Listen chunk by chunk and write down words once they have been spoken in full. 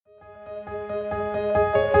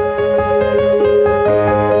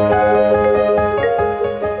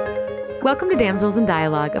Welcome to Damsels in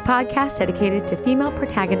Dialogue, a podcast dedicated to female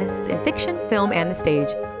protagonists in fiction, film, and the stage.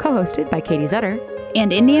 Co-hosted by Katie Zutter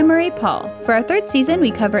and India Marie Paul. For our third season, we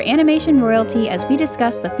cover animation royalty as we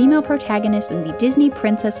discuss the female protagonists in the Disney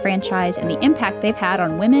Princess franchise and the impact they've had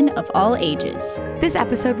on women of all ages. This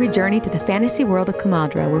episode, we journey to the fantasy world of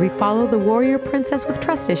Kumadra, where we follow the warrior princess with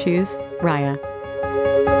trust issues, Raya.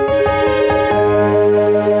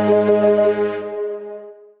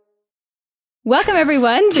 Welcome,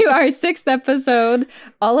 everyone, to our sixth episode,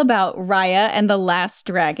 all about Raya and the Last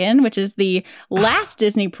Dragon, which is the last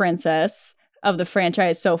Disney princess of the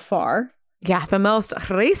franchise so far. Yeah, the most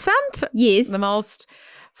recent. Yes. The most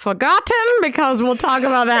forgotten, because we'll talk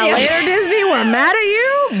about that later, Disney. We're mad at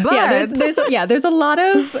you, but... there's a lot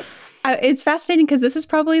of... it's fascinating because this is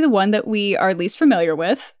probably the one that we are least familiar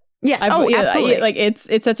with. Yes. Absolutely. It's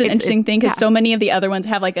such an interesting thing because so many of the other ones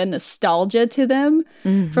have like a nostalgia to them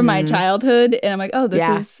from my childhood. And I'm like, oh, this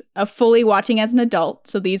is a fully watching as an adult.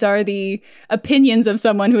 So these are the opinions of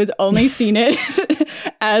someone who has only seen it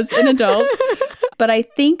as an adult. But I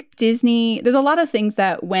think Disney, there's a lot of things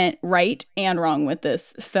that went right and wrong with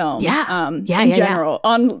this film. In general,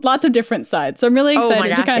 on lots of different sides. So I'm really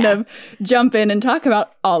excited to kind of jump in and talk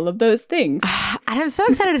about all of those things. And I'm so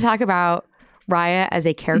excited to talk about Raya as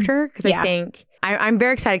a character, because I think I'm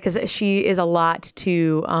very excited because she is a lot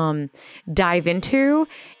to dive into,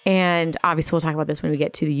 and obviously we'll talk about this when we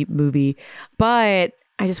get to the movie, but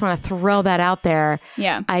I just want to throw that out there.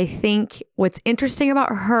 I think what's interesting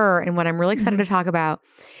about her and what I'm really excited to talk about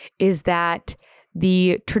is that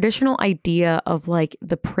the traditional idea of like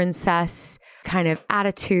the princess kind of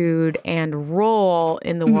attitude and role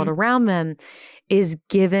in the world around them is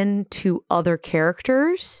given to other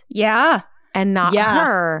characters. And not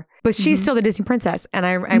her, but she's still the Disney princess. And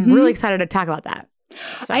I'm really excited to talk about that.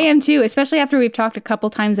 So. I am too, especially after we've talked a couple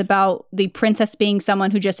times about the princess being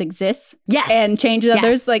someone who just exists. And changes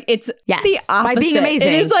others. Like it's the opposite. By being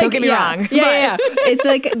amazing. It is like, don't get me wrong. It's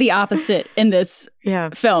like the opposite in this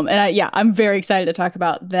film. And I'm very excited to talk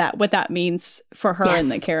about that, what that means for her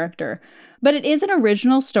and the character. But it is an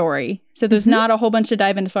original story, so there's not a whole bunch to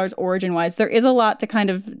dive in as far as origin-wise. There is a lot to kind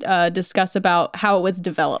of discuss about how it was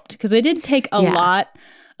developed, because they did take a lot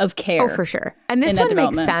of care. Oh, for sure. And this one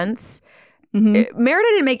makes sense. Merida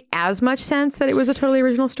didn't make as much sense that it was a totally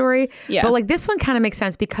original story, but like this one kind of makes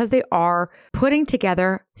sense because they are putting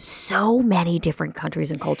together so many different countries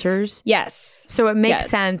and cultures. So it makes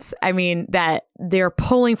sense, I mean, that they're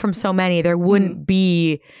pulling from so many. There wouldn't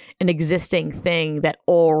be an existing thing that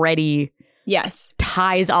already...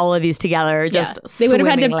 ties all of these together. They would have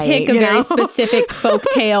had to pick a very specific folk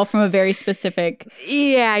tale from a very specific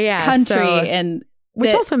country, so,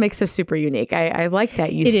 which also makes us super unique. I like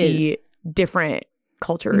that you see different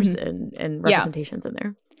cultures and representations in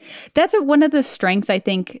there. That's one of the strengths, I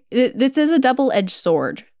think. This is a double-edged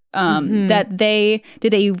sword. That they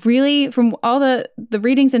did a really, from all the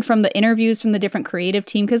readings and from the interviews from the different creative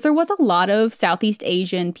team, because there was a lot of Southeast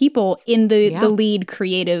Asian people in the lead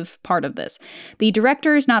creative part of this. The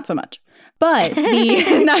directors, not so much. But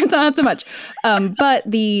not so much. But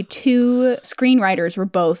the two screenwriters were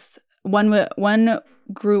both, one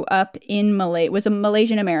grew up in was a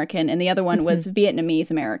Malaysian American, and the other one was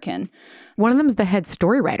Vietnamese American. One of them's the head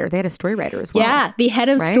story writer. They had a story writer as well. Yeah, the head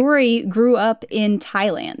of story grew up in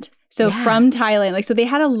Thailand. So from Thailand, like, so they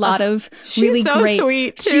had a lot of really great. She's so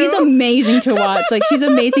sweet too. She's amazing to watch. Like, she's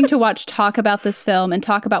amazing to watch talk about this film and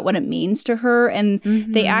talk about what it means to her. And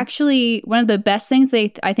they actually, one of the best things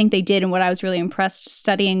I think they did, and what I was really impressed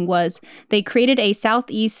studying, was they created a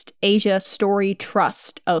Southeast Asia story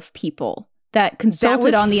trust of people that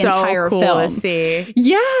consulted on the entire film. To see.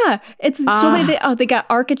 Yeah, it's so many. They got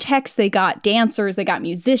architects, they got dancers, they got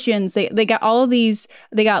musicians, they got all of these.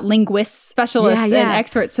 They got linguists, specialists, and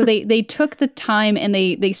experts. So they took the time and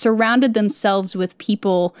they surrounded themselves with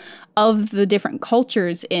people of the different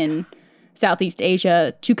cultures in Southeast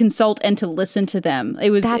Asia to consult and to listen to them.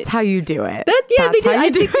 That's how you do it.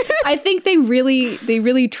 I think they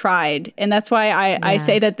really tried, and that's why I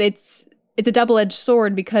say that it's a double-edged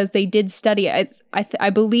sword, because they did study. I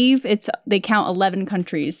believe they count 11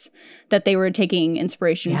 countries that they were taking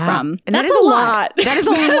inspiration from. And that's a lot. That is a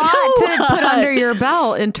lot to put under your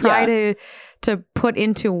belt and try to put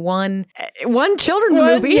into one children's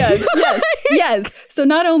movie. Yes. So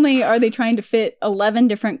not only are they trying to fit 11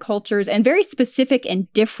 different cultures, and very specific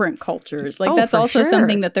and different cultures, like that's also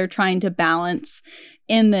something that they're trying to balance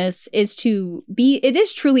in this, is it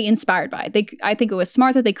is truly inspired by. I think it was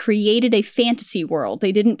smart that they created a fantasy world.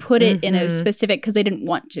 They didn't put it in a specific, because they didn't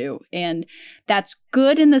want to. And that's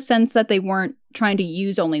good in the sense that they weren't trying to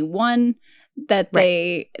use only one, that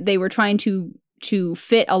they were trying to to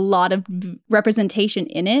fit a lot of representation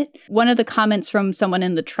in it. One of the comments from someone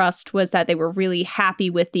in the Trust was that they were really happy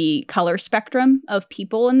with the color spectrum of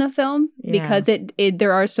people in the film because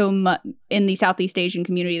there are so much in the Southeast Asian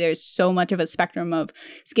community. There's so much of a spectrum of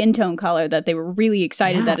skin tone color that they were really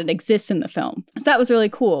excited that it exists in the film. So that was really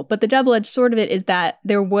cool. But the double-edged sword of it is that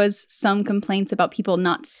there was some complaints about people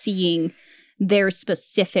not seeing their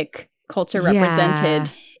specific culture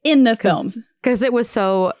represented in the films. Because it was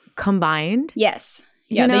so combined. Yes.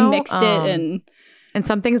 Yeah, they mixed it and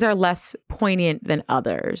some things are less poignant than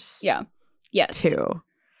others. Yeah. Yes. Too.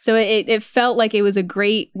 So it felt like it was a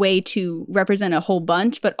great way to represent a whole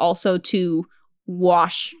bunch, but also to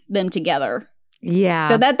wash them together. Yeah.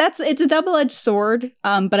 So it's a double-edged sword.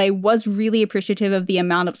 But I was really appreciative of the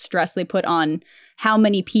amount of stress they put on how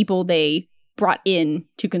many people they brought in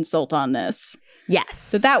to consult on this. Yes.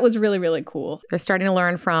 So that was really, really cool. They're starting to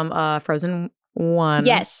learn from Frozen 1.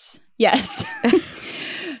 Yes.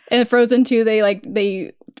 And Frozen 2,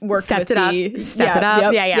 they worked Stepped with it up. Step it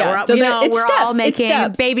up. Yeah. We're all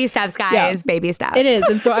making baby steps, guys. Yeah. Baby steps. It is.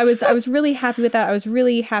 And so I was really happy with that. I was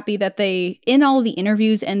really happy that they, in all of the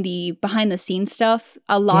interviews and the behind the scenes stuff,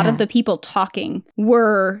 a lot of the people talking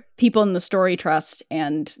were people in the Story Trust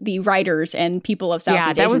and the writers and people of Southeast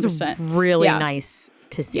Asian that was descent. Really nice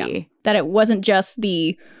to see. Yeah. That it wasn't just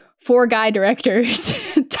the 4 guy directors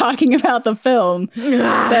talking about the film,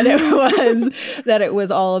 that it was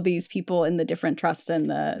all of these people in the different trusts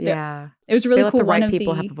and it was really cool. The right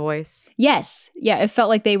people have a voice. Yes, it felt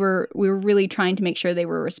like we were really trying to make sure they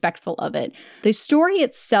were respectful of it. The story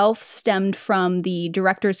itself stemmed from the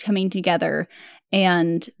directors coming together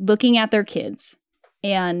and looking at their kids.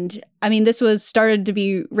 And I mean, this was started to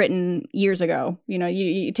be written years ago.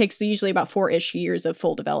 It takes usually about 4-ish years of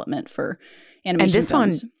full development for animation. And this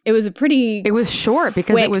films. one, it was short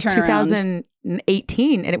because it was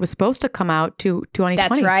 2018 and it was supposed to come out to 2020.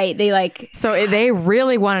 That's right. So they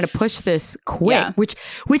really wanted to push this quick,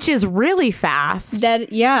 which is really fast.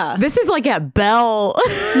 This is like at Bell.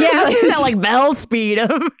 This is at like Bell speed of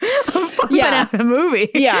pumping out a movie.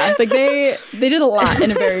 They did a lot in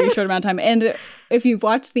a very short amount of time. And if you've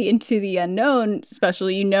watched the Into the Unknown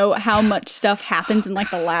special, you know how much stuff happens in like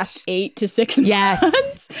the last 8 to 6 months.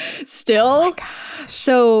 Yes. Still. Oh my gosh.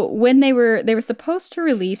 So when they were supposed to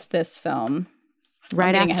release this film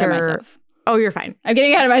right after. Oh, you're fine. I'm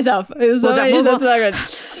getting ahead of myself. Talk about the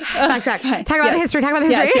history.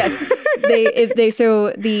 Yes.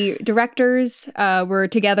 So the directors were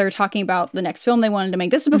together talking about the next film they wanted to make.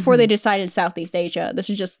 This is before they decided Southeast Asia. This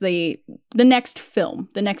is just the next film,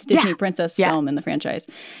 the next Disney princess film in the franchise.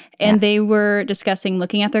 And they were discussing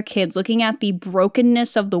looking at their kids, looking at the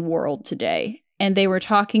brokenness of the world today. And they were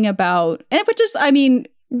talking about, before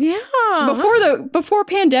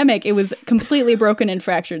pandemic, it was completely broken and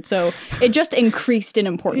fractured. So it just increased in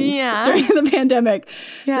importance during the pandemic.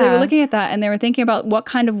 Yeah. So they were looking at that and they were thinking about what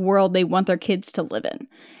kind of world they want their kids to live in.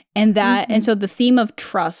 And and so the theme of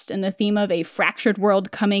trust and the theme of a fractured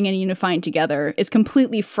world coming and unifying together is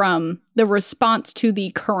completely from the response to the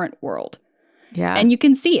current world. Yeah. And you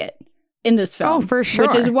can see it in this film. Oh, for sure.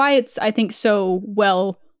 Which is why it's, I think, so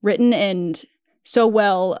well written and so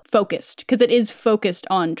well focused, because it is focused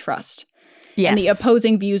on trust and the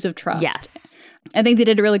opposing views of trust. Yes. I think they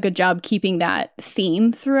did a really good job keeping that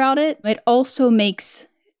theme throughout it. It also makes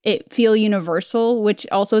it feel universal, which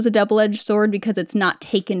also is a double-edged sword because it's not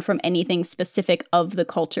taken from anything specific of the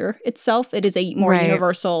culture itself. It is a more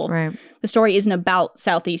universal. Right. The story isn't about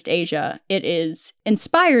Southeast Asia. It is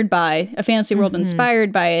inspired by a fantasy world,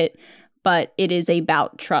 inspired by it, but it is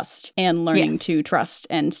about trust and learning to trust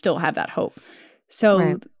and still have that hope.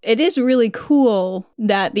 So it is really cool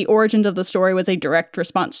that the origins of the story was a direct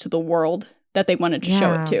response to the world that they wanted to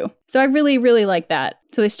show it to. So I really, really like that.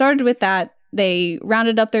 So they started with that. They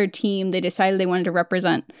rounded up their team. They decided they wanted to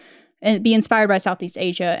represent and be inspired by Southeast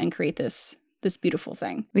Asia and create this beautiful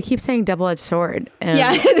thing. We keep saying double-edged sword. And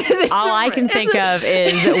all I can think of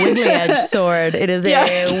is wiggly-edged sword. It is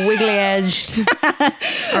a wiggly-edged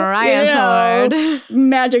Raya sword.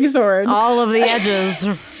 Magic sword. All of the edges.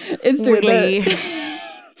 It's wiggly.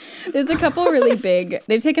 There's a couple really big.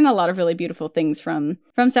 They've taken a lot of really beautiful things from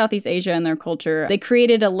Southeast Asia and their culture. They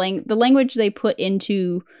created the language they put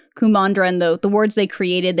into Kumandra and the words they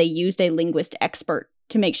created. They used a linguist expert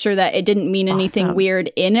to make sure that it didn't mean anything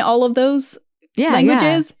weird in all of those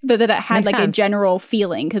languages, but that it had Makes sense. A general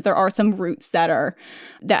feeling, because there are some roots that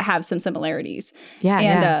have some similarities. So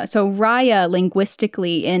Raya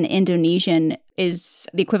linguistically in Indonesian is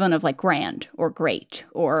the equivalent of like grand or great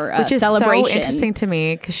or which is celebration. So interesting to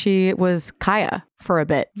me because she was Kaya for a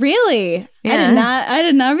bit. Really? Yeah. I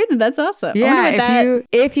did not read that. That's awesome. Yeah,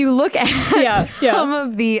 if you look at some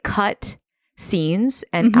of the cut scenes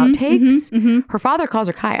and outtakes, her father calls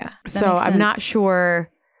her Kaya. So I'm not sure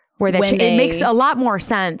where that it makes a lot more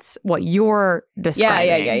sense what you're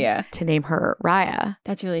describing to name her Raya.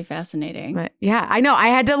 That's really fascinating. But yeah, I know. I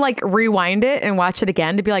had to like rewind it and watch it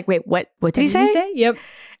again to be like, wait, what did he say? Yep.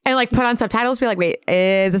 And like put on subtitles to be like, wait,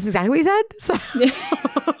 is this exactly what he said? So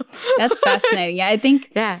that's fascinating. Yeah, I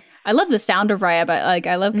think I love the sound of Raya, but like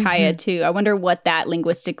I love Kaya too. I wonder what that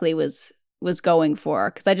linguistically was going for,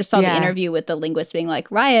 because I just saw the interview with the linguist being like,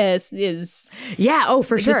 Raya is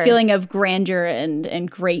for sure, this feeling of grandeur and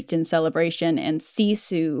great and celebration, and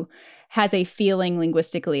Sisu has a feeling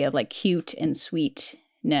linguistically of like cute and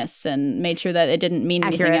sweetness, and made sure that it didn't mean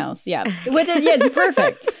anything else. It's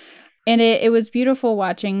perfect. And it was beautiful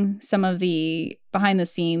watching some of the behind the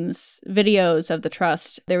scenes videos of the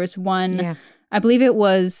trust. There was one, I believe it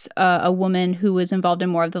was a woman who was involved in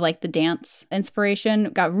more of the dance inspiration,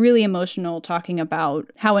 got really emotional talking about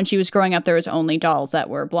how when she was growing up, there was only dolls that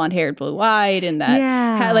were blonde haired, blue eyed, and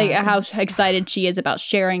that how excited she is about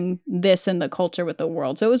sharing this and the culture with the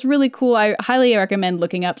world. So it was really cool. I highly recommend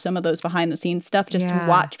looking up some of those behind the scenes stuff just to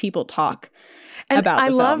watch people talk about the film. I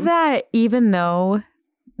love that even though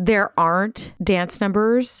there aren't dance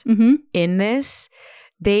numbers in this,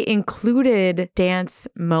 they included dance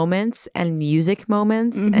moments and music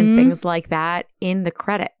moments and things like that in the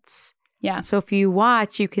credits. Yeah. So if you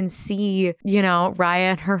watch, you can see, Raya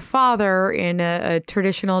and her father in a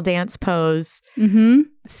traditional dance pose,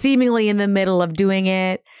 seemingly in the middle of doing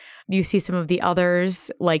it. You see some of the others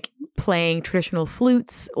like playing traditional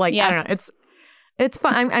flutes. I don't know. It's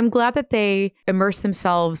fun. I'm glad that they immersed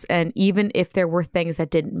themselves, and even if there were things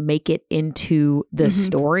that didn't make it into the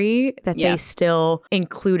story, that they still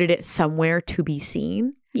included it somewhere to be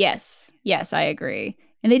seen. Yes, I agree.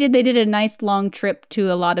 And they did a nice long trip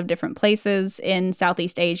to a lot of different places in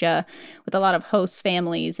Southeast Asia with a lot of host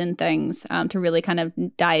families and things to really kind of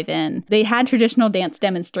dive in. They had traditional dance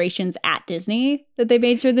demonstrations at Disney that they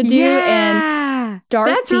made sure to do. Yeah, and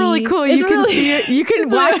Dorothy, that's really cool. You can see it. You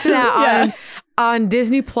can watch that on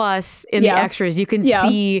Disney Plus in the extras. You can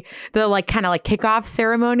see the kind of kickoff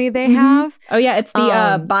ceremony they have. Oh yeah, it's the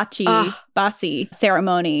Basi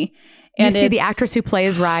ceremony. And you see the actress who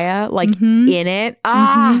plays Raya in it.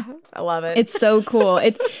 I love it. It's so cool.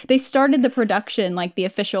 They started the production the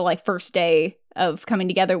official first day of coming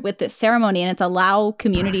together with this ceremony, and it's a Lao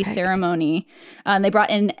community ceremony. They brought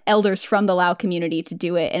in elders from the Lao community to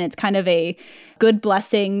do it, and it's kind of a good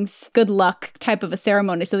blessings, good luck type of a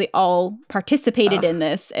ceremony. So they all participated in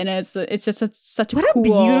this, and it's just such a what cool,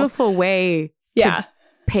 a beautiful way to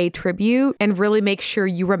pay tribute and really make sure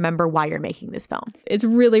you remember why you're making this film. It's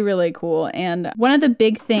really, really cool. And one of the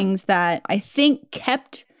big things that I think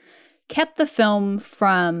kept the film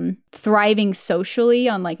from thriving socially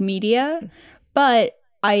on media, but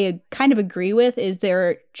I kind of agree with, is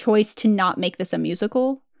their choice to not make this a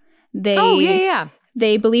musical. They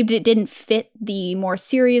believed it didn't fit the more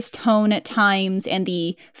serious tone at times and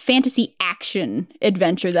the fantasy action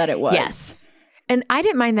adventure that it was. Yes. And I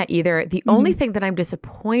didn't mind that either. The only thing that I'm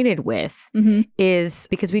disappointed with is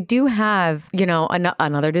because we do have,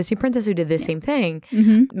 another Disney princess who did the same thing.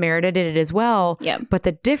 Merida did it as well. Yeah. But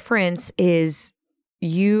the difference is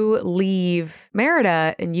you leave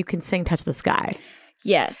Merida and you can sing Touch the Sky.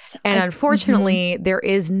 Yes. And unfortunately, there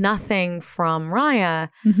is nothing from Raya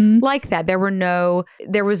like that. There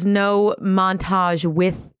was no montage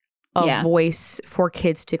with a voice for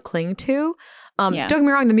kids to cling to. Don't get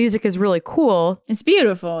me wrong, the music is really cool. It's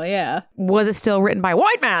beautiful, yeah. Was it still written by a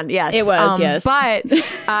white man? Yes. It was, yes. But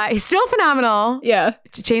he's still phenomenal. Yeah.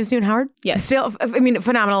 James Newton Howard? Yes. Still,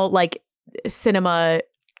 phenomenal, cinema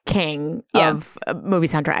king of movie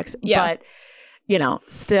soundtracks. Yeah. But,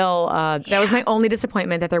 still, that was my only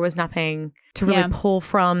disappointment, that there was nothing to really pull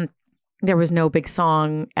from. There was no big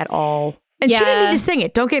song at all. And she didn't need to sing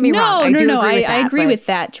it. Don't get me wrong. I agree with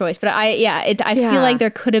that choice. But I feel like there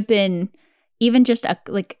could have been even just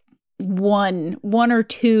one or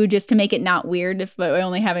two, just to make it not weird if we're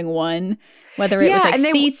only having one. Whether it was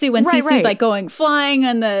Sisu, when Sisu's going flying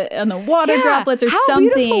on the water droplets or something.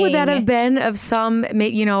 How beautiful would that have been of some,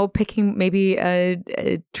 picking maybe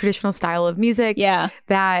a traditional style of music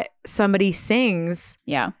that somebody sings.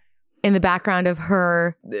 Yeah. In the background of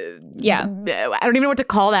her, I don't even know what to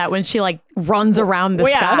call that when she runs around the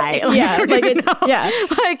sky.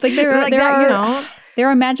 There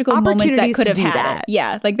are magical moments that could have had it.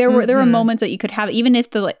 Yeah, there were moments that you could have, even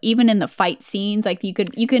in the fight scenes, you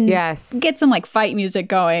can get some fight music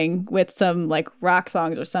going with some rock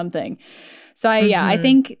songs or something. So I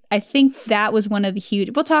think that was one of the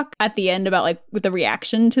huge. We'll talk at the end about like with the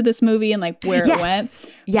reaction to this movie and like where it went.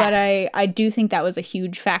 Yes. But I do think that was a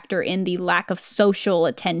huge factor in the lack of social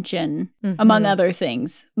attention, among other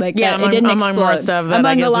things. Like it didn't explode. More stuff.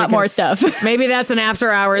 Among a lot more stuff. Maybe that's an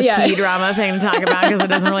after hours tea drama thing to talk about because it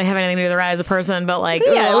doesn't really have anything to do with Raya as a person. But like,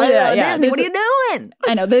 Disney, what are you doing?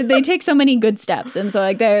 I know they take so many good steps, and so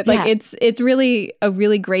like they're like it's really a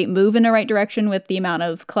really great move in the right direction with the amount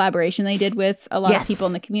of collaboration they did with a lot of people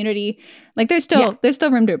in the community. Like there's still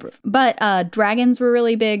room to improve. But dragons were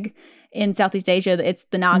really big in Southeast Asia. It's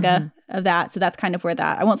the Naga of that. So that's kind of where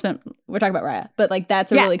we're talking about Raya, but like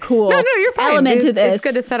that's a really cool you're fine. element to this. It's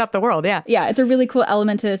good to set up the world. Yeah. Yeah. It's a really cool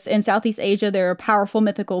element to this. In Southeast Asia, there are powerful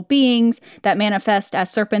mythical beings that manifest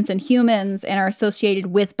as serpents and humans and are associated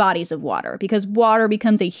with bodies of water because water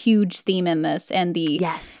becomes a huge theme in this, and the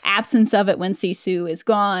absence of it when Sisu is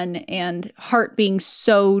gone, and Heart being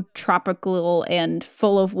so tropical and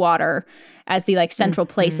full of water as the like central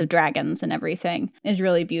place of dragons and everything is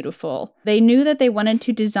really beautiful. They knew that they wanted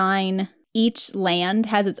to design each land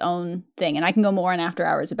has its own thing, and I can go more in after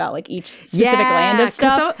hours about like each specific land of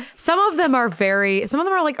stuff. So, some of them are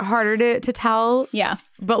like harder to tell. Yeah.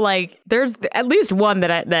 But like there's at least one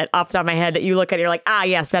that off the top of my head that you look at, you're like,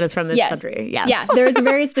 yes, that is from this country. Yes. Yeah. There's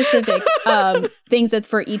very specific things that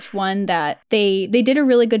for each one that they did a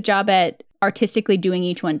really good job at artistically doing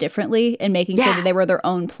each one differently and making sure that they were their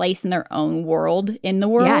own place in their own world in the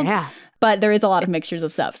world. Yeah. But there is a lot of mixtures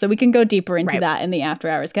of stuff. So we can go deeper into that in the after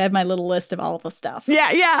hours. I have my little list of all of the stuff.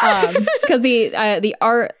 Yeah. Because the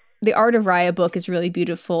art of Raya book is really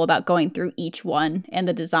beautiful about going through each one and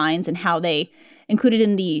the designs and how they included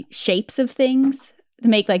in the shapes of things to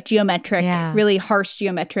make like geometric, really harsh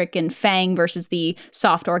geometric, and Fang versus the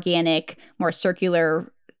soft organic, more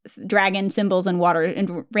circular dragon symbols and water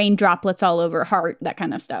and rain droplets all over Heart, that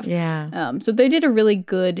kind of stuff. Yeah. So they did a really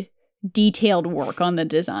good detailed work on the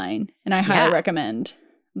design, and I highly recommend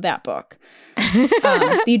that book.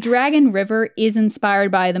 The Dragon River is inspired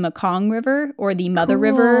by the Mekong River, or the Mother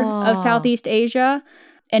River of Southeast Asia,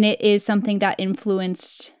 and it is something that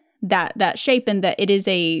influenced that shape, and that it is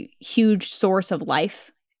a huge source of life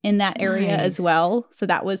in that area as well. So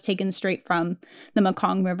that was taken straight from the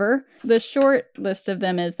Mekong River. The short list of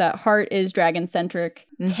them is that Heart is dragon-centric.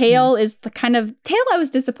 Tail is the Tail I was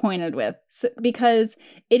disappointed with because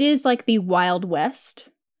it is like the Wild West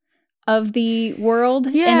of the world.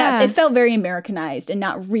 Yeah. And that, it felt very Americanized and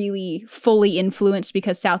not really fully influenced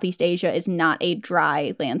because Southeast Asia is not a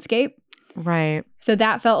dry landscape. Right. So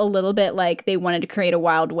that felt a little bit like they wanted to create a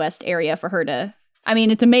Wild West area for her to... I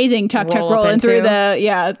mean, it's amazing Tuk Tuk rolling through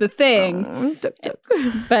the thing.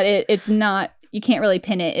 But it's not, you can't really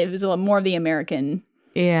pin it. It was a little more of the American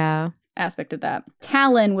aspect of that.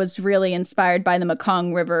 Talon was really inspired by the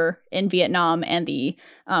Mekong River in Vietnam and the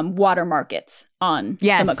water markets on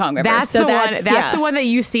the Mekong River. That's the one. That's the one that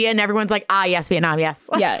you see and everyone's like, yes, Vietnam,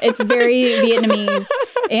 yes. Yeah, it's very Vietnamese.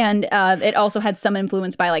 And it also had some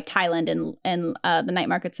influence by like Thailand and the night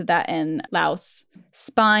markets of that and Laos.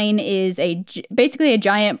 Spine is basically a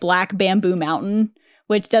giant black bamboo mountain,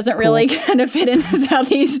 which doesn't really kind of fit into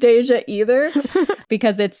Southeast Asia either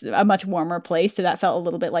because it's a much warmer place. So that felt a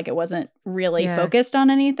little bit like it wasn't really focused on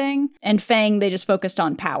anything. And Fang, they just focused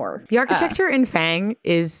on power. The architecture in Fang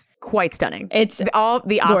is quite stunning. It's all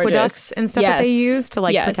the aqueducts and stuff that they use to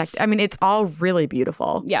like protect. I mean, it's all really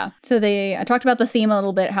beautiful. Yeah. So I talked about the theme a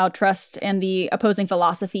little bit, how trust and the opposing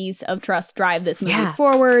philosophies of trust drive this movie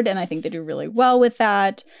forward. And I think they do really well with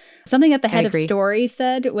that. Something that the head of story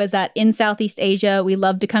said was that in Southeast Asia, we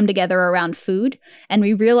love to come together around food. And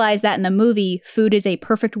we realized that in the movie, food is a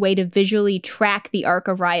perfect way to visually track the arc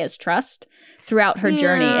of Raya's trust throughout her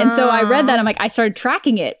journey. And so I read that, I'm like, I started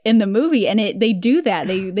tracking it in the movie, and they do that.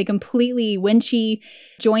 They completely, when she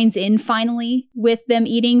joins in finally with them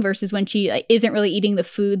eating versus when she isn't really eating the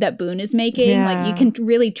food that Boone is making, like you can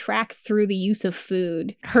really track through the use of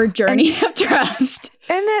food, her journey of trust.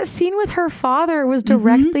 And that scene with her father was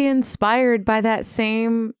directly inspired by that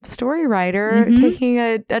same story writer taking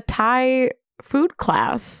a Thai food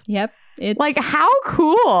class. Yep. It's like, how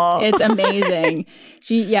cool. It's amazing.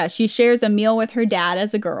 She shares a meal with her dad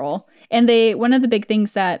as a girl. And one of the big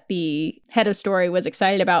things that the head of story was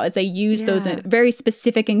excited about is they used those very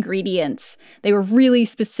specific ingredients. They were really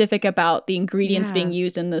specific about the ingredients being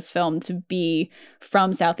used in this film to be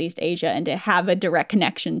from Southeast Asia and to have a direct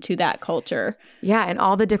connection to that culture. Yeah, and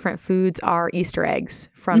all the different foods are Easter eggs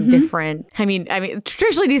from different. I mean,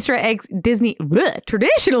 traditionally Easter eggs, Disney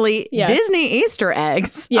Easter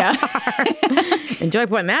eggs. Yeah, enjoy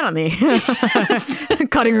putting that on the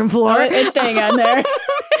cutting room floor. It's staying on there.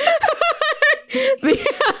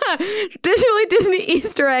 Traditionally, Disney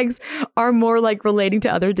Easter eggs are more like relating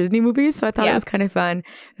to other Disney movies. So I thought it was kind of fun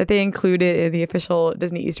that they included in the official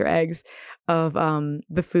Disney Easter eggs of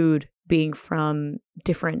the food being from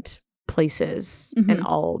different places and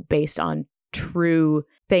all based on true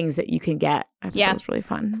things that you can get. I thought that was really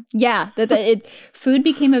fun. Yeah, food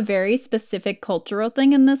became a very specific cultural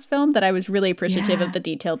thing in this film that I was really appreciative of the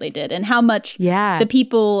detail they did and how much the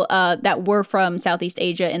people that were from Southeast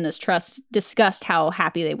Asia in this trust discussed how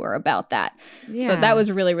happy they were about that. Yeah. So that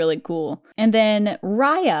was really, really cool. And then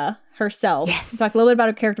Raya herself. Yes. Talk a little bit about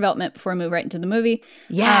her character development before we move right into the movie.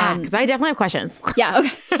 Yeah, because I definitely have questions. Yeah, okay.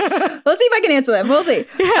 Let's see if I can answer them. We'll see.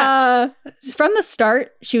 Yeah. From the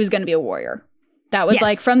start, she was going to be a warrior. That was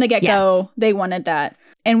like from the get-go, they wanted that.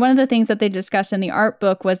 And one of the things that they discussed in the art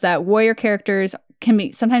book was that warrior characters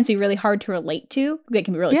can sometimes be really hard to relate to. They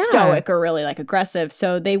can be really stoic or really like aggressive.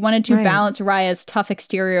 So they wanted to balance Raya's tough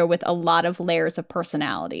exterior with a lot of layers of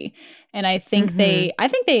personality. And I think they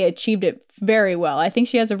achieved it very well. I think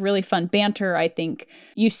she has a really fun banter. I think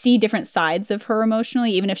you see different sides of her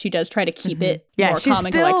emotionally, even if she does try to keep it more calm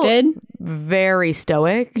and collected. Very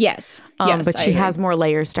stoic. Yes. But she has more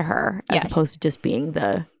layers to her as opposed to just being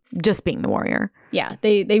the warrior. Yeah.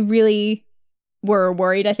 They really were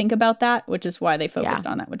worried, I think, about that, which is why they focused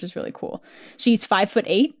on that, which is really cool. She's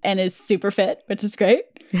 5'8" and is super fit, which is great.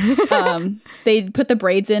 They put the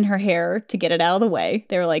braids in her hair to get it out of the way.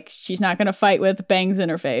 They were like, she's not going to fight with bangs in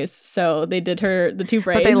her face. So they did the two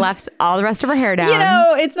braids. But they left all the rest of her hair down. You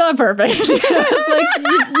know, it's not perfect. It's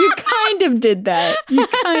like, you kind of did that. You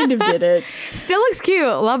kind of did it. Still looks cute.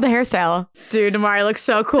 Love the hairstyle. Dude, Namaari looks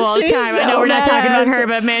so cool all the time. So I know we're not talking about her,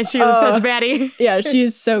 but man, she was such a baddie. Yeah,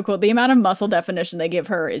 she's so cool. The amount of muscle definition they give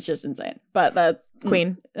her is just insane. But that's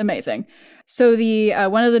queen. Amazing. So the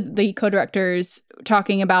one of the co-directors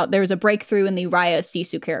talking about there was a breakthrough in the Raya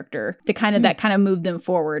Sisu character that kind of moved them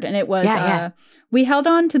forward, and it was we held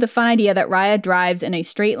on to the fun idea that Raya drives in a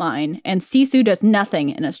straight line and Sisu does nothing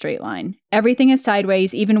in a straight line. Everything is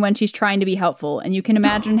sideways, even when she's trying to be helpful, and you can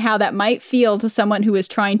imagine how that might feel to someone who is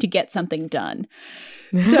trying to get something done.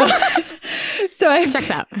 So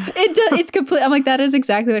checks out. It's complete. I'm like, that is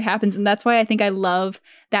exactly what happens. And that's why I think I love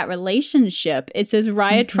that relationship. It says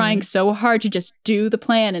Raya trying so hard to just do the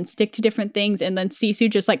plan and stick to different things. And then Sisu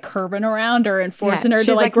just like curving around her and forcing her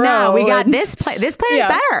to like grow. No, we got this plan. This plan's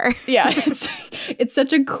better. Yeah. It's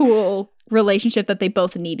such a cool relationship that they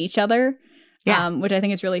both need each other. Yeah. Which I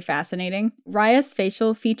think is really fascinating. Raya's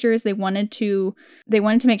facial features, they wanted to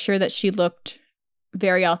make sure that she looked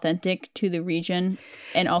very authentic to the region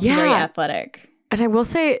and also very athletic. And I will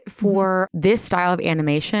say for this style of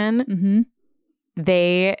animation,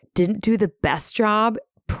 they didn't do the best job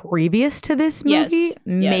previous to this movie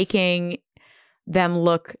making them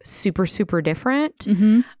look super, super different.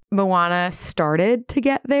 Moana started to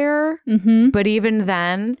get there, but even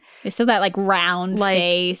then... They still that like round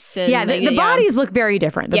face. And the bodies look very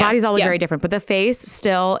different. The bodies all look very different, but the face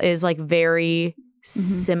still is like very...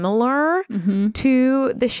 similar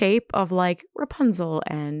to the shape of like Rapunzel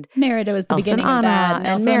and Merida was the beginning of that.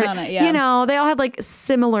 And Merida, you know, they all had like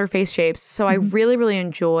similar face shapes. So I really, really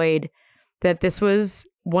enjoyed that this was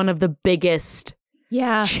one of the biggest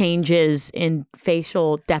changes in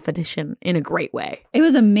facial definition in a great way. It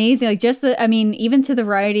was amazing. Like even to the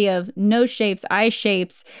variety of nose shapes, eye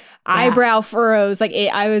shapes, eyebrow furrows. Like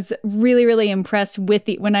I was really, really impressed with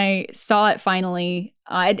when I saw it finally.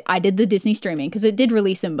 I did the Disney streaming because it did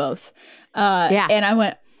release them both. And I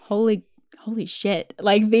went, holy shit.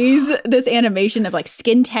 Like this animation of like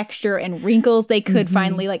skin texture and wrinkles they could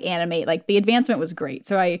finally like animate. Like the advancement was great.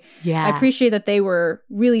 So I appreciate that they were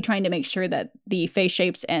really trying to make sure that the face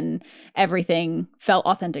shapes and everything felt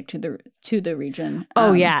authentic to the region.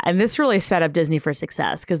 And this really set up Disney for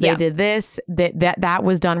success because they did this, that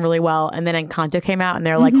was done really well. And then Encanto came out and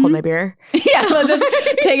they're like, hold my beer. Let's just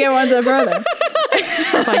take it one step further.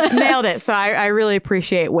 Like nailed it. So I really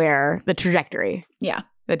appreciate where the trajectory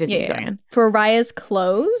that Disney's going in. For Raya's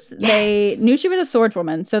clothes, they knew she was a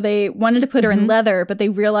swordswoman, so they wanted to put her in leather, but they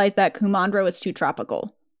realized that Kumandra was too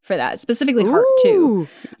tropical for that, specifically Heart 2.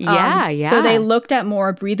 So they looked at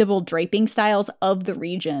more breathable draping styles of the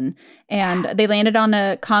region, and they landed on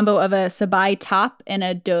a combo of a Sabai top and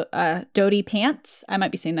a Dodi pants. I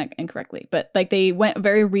might be saying that incorrectly, but like they went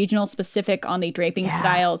very regional specific on the draping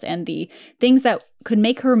styles and the things that could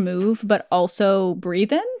make her move, but also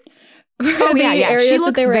breathe in. She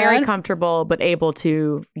looks very comfortable, but able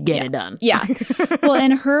to get it done. Well,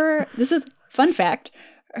 and this is fun fact.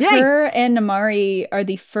 Her and Namaari are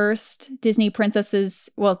the first Disney princesses.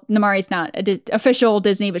 Well, Namaari's not official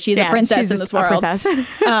Disney, but she's a princess in this world.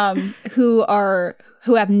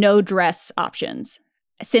 Who have no dress options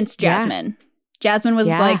since Jasmine. Yeah. Jasmine was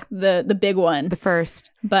like the big one. The first.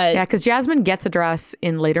 But because Jasmine gets a dress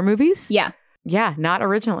in later movies. Yeah. Yeah, not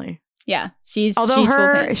originally. Yeah. She's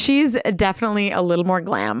definitely a little more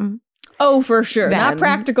glam. Oh, for sure. Not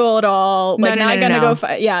practical at all. Like, not gonna go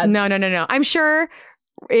fight. Yeah. No. I'm sure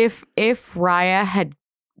if Raya had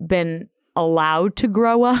been allowed to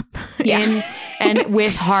grow up and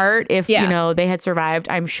with Heart, if you know they had survived,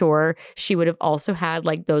 I'm sure she would have also had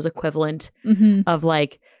like those equivalent of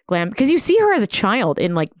like glam, because you see her as a child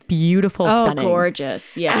in like beautiful, stunning,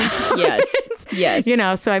 gorgeous, yes. You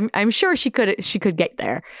know, so I'm sure she could get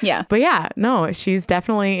there. Yeah, but no, she's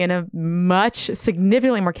definitely in a much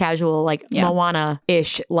significantly more casual, like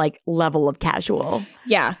Moana-ish like level of casual.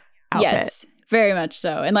 Yeah. Outfit. Yes. Very much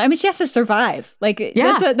so. And I mean, she has to survive. Like,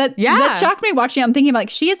 that shocked me watching. I'm thinking about, like,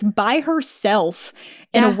 she is by herself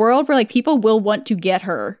in a world where like people will want to get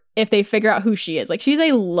her if they figure out who she is. Like, she's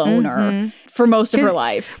a loner for most of her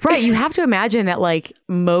life. Right. You have to imagine that like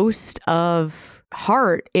most of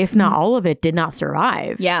Heart, if not all of it, did not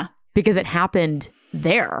survive. Yeah. Because it happened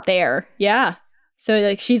there. Yeah. So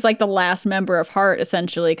like she's like the last member of Heart,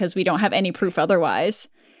 essentially, because we don't have any proof otherwise.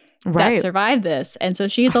 That survived this. And so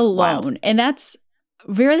she's alone. And that's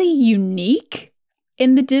really unique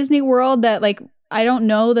in the Disney world, that like, I don't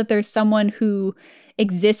know that there's someone who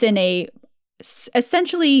exists in a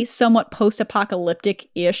essentially somewhat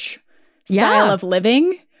post-apocalyptic-ish style of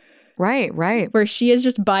living. Right. Where she is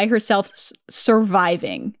just by herself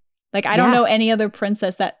surviving. Like, I don't know any other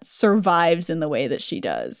princess that survives in the way that she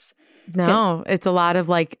does. No, it's a lot of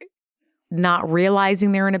like not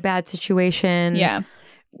realizing they're in a bad situation. Yeah.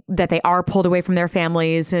 That they are pulled away from their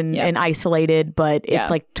families and isolated, but it's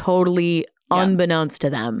like totally unbeknownst to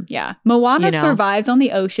them. Yeah. Moana survives on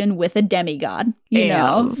the ocean with a demigod, you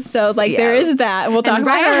know? So like there is that. And we'll talk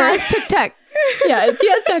about her. Tuk Tuk. Yeah, she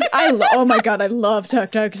has Tuk. Oh my God, I love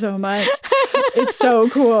Tuk Tuk so much. It's so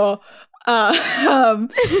cool. But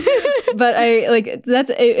I like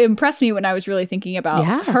it impressed me when I was really thinking about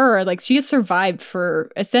her. Like, she has survived for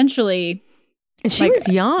essentially. And she was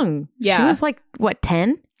young. Yeah. She was like, what,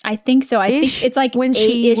 10? I think so. I think it's like when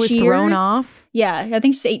she was thrown off. Yeah, I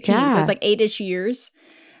think she's 18. So it's like 8-ish years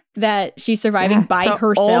that she's surviving by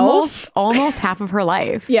herself. Almost half of her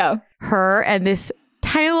life. Yeah. Her and this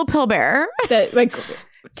tiny little pill bear. That like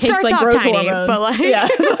takes like growth tiny, hormones. But like,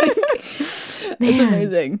 it's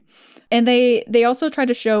amazing. And they also try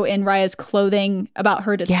to show in Raya's clothing about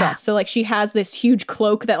her distress. Yeah. So like she has this huge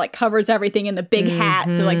cloak that like covers everything, and the big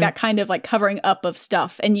hat. So like that kind of like covering up of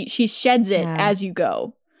stuff. And she sheds it as you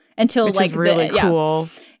go until which like is really cool.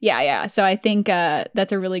 Yeah. So I think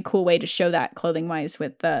that's a really cool way to show that clothing wise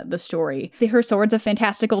with the story. Her sword's a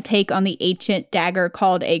fantastical take on the ancient dagger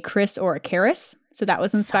called a Kris or a Karis. So that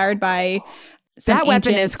was inspired by that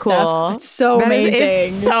weapon is cool. Stuff. It's so amazing.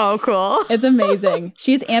 It's so cool. It's amazing.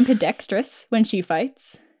 She's ambidextrous when she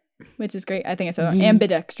fights, which is great. I think I said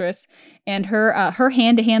ambidextrous. And her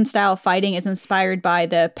hand-to-hand style fighting is inspired by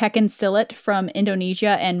the Pekan Silat from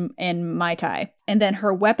Indonesia and Muay Thai. And then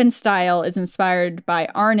her weapon style is inspired by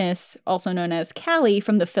Arnis, also known as Kali,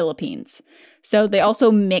 from the Philippines. So they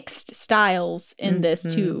also mixed styles in this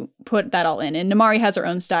to put that all in. And Namaari has her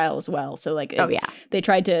own style as well. So like, they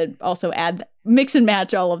tried to also mix and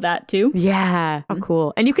match all of that too. Yeah. Oh,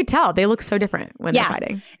 cool. And you could tell they look so different when they're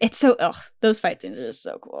fighting. It's so, those fight scenes are just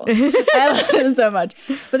so cool. I love them so much.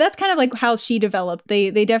 But that's kind of like how she developed.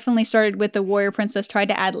 They definitely started with the warrior princess, tried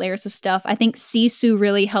to add layers of stuff. I think Sisu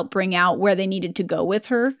really helped bring out where they needed to go with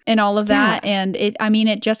her and all of that. And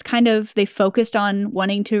it just kind of, they focused on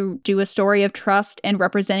wanting to do a story of trust and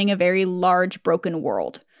representing a very large broken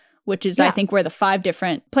world, which is I think where the 5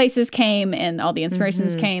 different places came and all the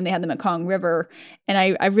inspirations came. They had the Mekong River. And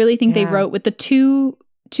I really think they wrote with the two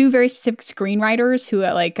very specific screenwriters who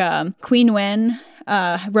Queen Nguyen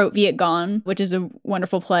wrote Viet Gone, which is a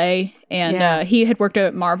wonderful play. And he had worked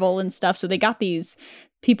at Marvel and stuff. So they got these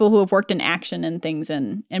people who have worked in action and things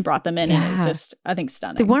and brought them in. And it was just, I think,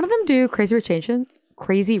 stunning. Did one of them do Crazy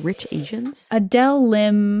Rich Asians? Adele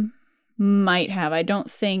Lim might have. I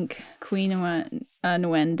don't think Queen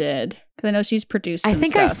Nguyen did. Because I know she's produced I some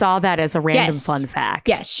think stuff. I saw that as a random fun fact.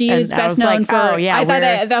 Yes, she is best known for. Oh, yeah, I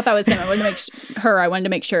thought that was him. I wanted to make her. I wanted to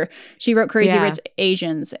make sure she wrote Crazy Rich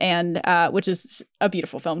Asians, and which is a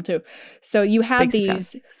beautiful film too. So you have Big these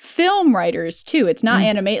success. film writers too. It's not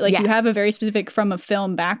animate. Like you have a very specific from a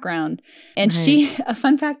film background. And she, a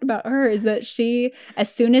fun fact about her is that she,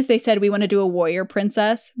 as soon as they said we want to do a warrior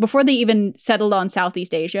princess, before they even settled on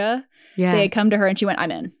Southeast Asia, they had come to her and she went,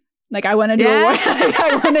 "I'm in." Like, I want to do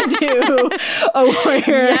I want to do a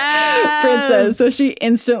warrior princess. So she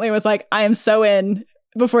instantly was like, I am so in,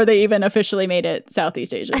 before they even officially made it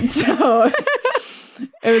Southeast Asian. So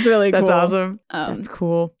it was really cool. That's awesome. That's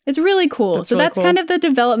cool. It's really cool. So that's kind of the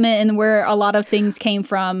development and where a lot of things came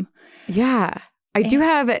from. Yeah. I do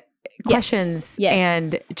have questions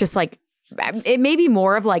and just like, it may be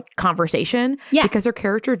more of like conversation because her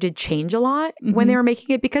character did change a lot when they were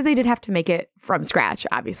making it, because they did have to make it from scratch,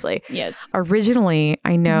 obviously. Yes. Originally,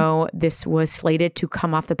 I know this was slated to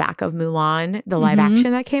come off the back of Mulan, the live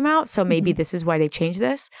action that came out. So maybe this is why they changed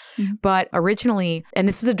this. But originally, and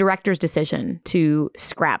this was a director's decision to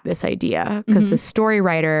scrap this idea because the story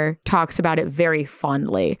writer talks about it very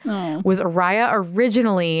fondly. Was Araya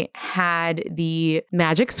originally had the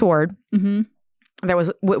magic sword. There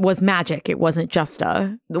was magic. It wasn't just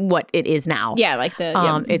what it is now. Yeah, like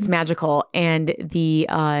it's magical. And the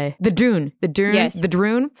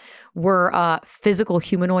Droon were physical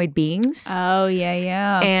humanoid beings. Oh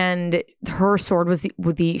yeah. And her sword was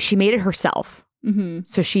she made it herself.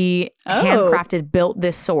 So she handcrafted, built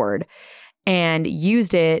this sword, and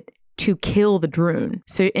used it to kill the Droon.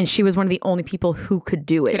 And she was one of the only people who could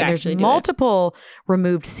do it. And there's multiple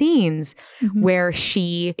removed scenes where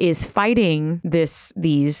she is fighting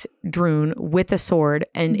these Droon with a sword,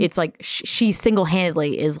 and it's like she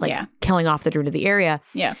single-handedly is like killing off the Droon of the area.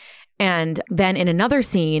 Yeah. And then in another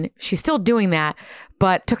scene, she's still doing that,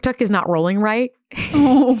 but Tuk Tuk is not rolling right.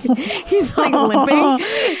 He's like limping.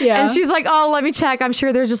 And she's like, "Oh, let me check. I'm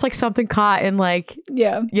sure there's just like something caught in like,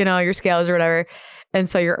 your scales or whatever." And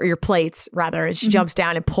so your plates, rather. And she jumps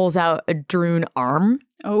down and pulls out a Droon arm.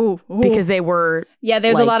 Because they were... Yeah,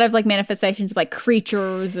 there's a lot of like manifestations of like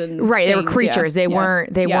creatures and Right, things. they were creatures. They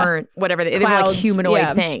weren't whatever. They were like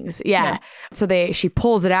humanoid things. Yeah. So she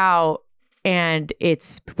pulls it out, and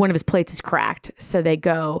it's one of his plates is cracked. So they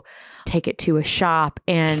go take it to a shop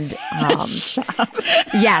and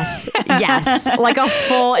yes, like a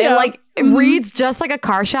full it reads just like a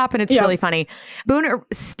car shop, and it's really funny. Boone,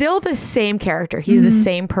 still the same character. He's the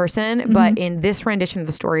same person, but in this rendition of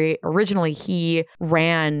the story, originally he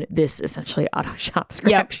ran this essentially auto shop,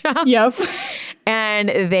 scrap shop. And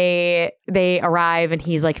they arrive, and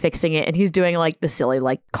he's like fixing it, and he's doing like the silly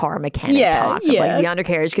like car mechanic talk of like the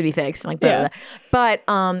undercarriage could be fixed, and like blah, blah, blah.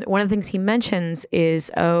 But one of the things he mentions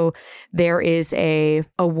is, there is a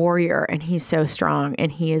warrior, and he's so strong,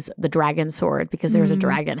 and he is the dragon sword, because there's a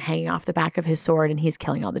dragon hanging off the back of his sword, and he's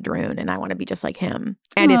killing all the Droon, and I want to be just like him.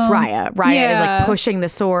 And it's Raya. Raya is like pushing the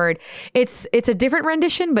sword. It's a different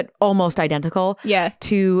rendition, but almost identical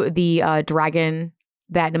to the dragon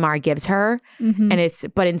that Namari gives her.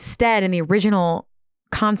 But instead, in the original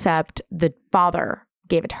concept, the father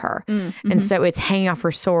gave it to her. And so it's hanging off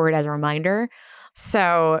her sword as a reminder.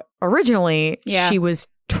 So originally, she was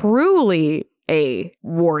truly a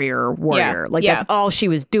warrior. Like that's all she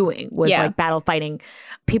was doing was like battle fighting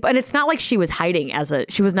people. And it's not like she was hiding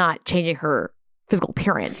she was not changing her physical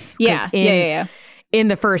appearance. In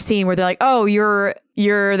the first scene where they're like, "Oh, you're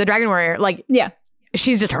the dragon warrior." Like,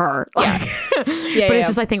 she's just her. But it's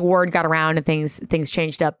just, I think word got around and things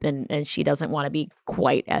changed up, and she doesn't want to be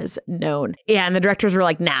quite as known. Yeah, and the directors were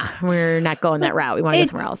like, "Nah, we're not going that route. We want to go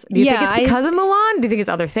somewhere else." Do you think it's because of Mulan? Do you think it's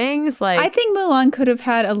other things? Like, I think Mulan could have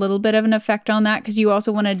had a little bit of an effect on that, because you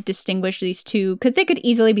also want to distinguish these two, because they could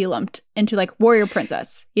easily be lumped into like warrior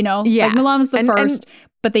princess. Like Mulan was the first.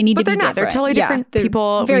 But they need to be different. They're totally different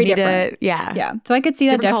people. Very different. Yeah. So I could see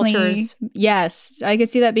that definitely. Cultures. Yes. I could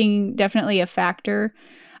see that being definitely a factor.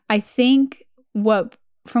 I think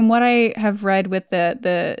from what I have read with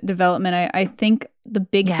the development, I think the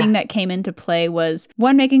big thing that came into play was,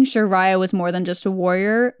 one, making sure Raya was more than just a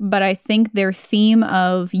warrior, but I think their theme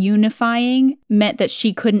of unifying meant that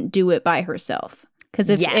she couldn't do it by herself. Because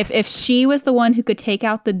if she was the one who could take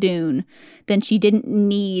out the Dune, then she didn't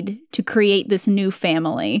need to create this new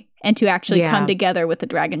family and to actually come together with the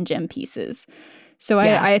Dragon Gem pieces. So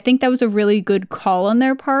I think that was a really good call on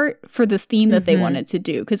their part for the theme that they wanted to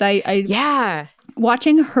do. Because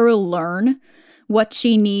watching her learn what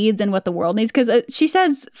she needs and what the world needs, because she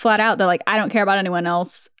says flat out that, like, I don't care about anyone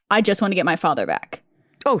else. I just want to get my father back.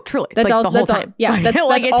 Oh, truly. That's like the whole time. That's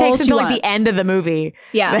like it takes until like the end of the movie.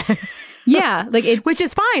 Yeah. Yeah, like it, which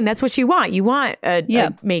is fine. That's what you want. You want a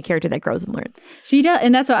main character that grows and learns. She does,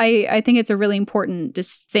 and that's why I think it's a really important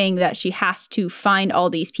thing that she has to find all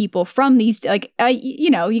these people from these. Like,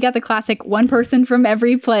 you got the classic one person from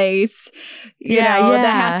every place. That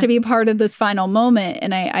has to be part of this final moment.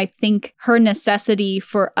 And I think her necessity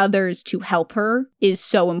for others to help her is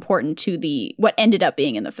so important to what ended up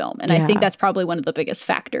being in the film. And I think that's probably one of the biggest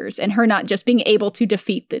factors. And her not just being able to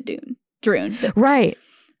defeat the Droon. Right.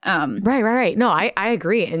 Right. No, I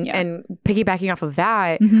agree. And piggybacking off of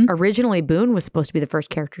that, originally Boone was supposed to be the first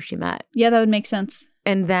character she met. Yeah, that would make sense.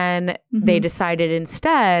 And then they decided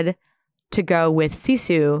instead to go with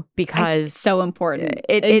Sisu because it's so important.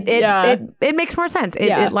 It makes more sense.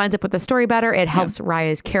 It lines up with the story better. It helps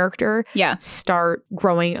Raya's character start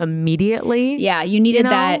growing immediately. Yeah, you needed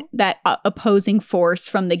that opposing force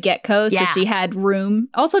from the get-go, so she had room.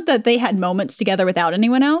 Also, that they had moments together without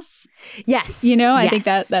anyone else. Yes, I think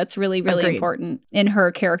that's really, really important in her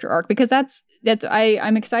character arc, because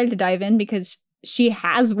I'm excited to dive in because she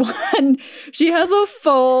has a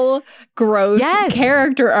full growth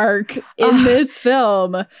character arc in this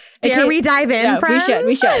film. Dare we dive in, friends?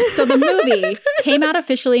 We should. So the movie came out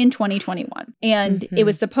officially in 2021, and it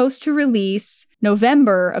was supposed to release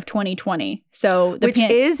November of 2020. So which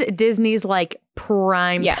is Disney's like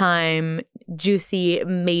prime time, juicy,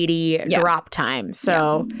 matey drop time.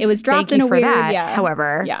 So it was dropped in a weird,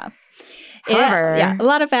 However, a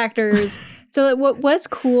lot of factors. So what was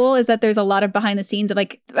cool is that there's a lot of behind the scenes of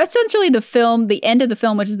like essentially the end of the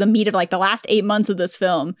film, which is the meat of like the last 8 months of this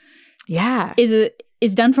film. Yeah.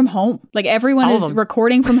 Is done from home. Like everyone is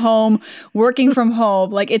recording from home, working from home.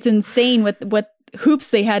 Like it's insane what hoops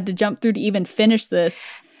they had to jump through to even finish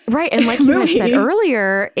this. Right. And like you had said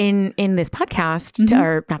earlier in this podcast,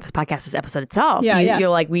 or not this podcast, this episode itself, you're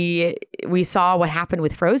like, we saw what happened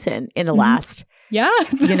with Frozen in the last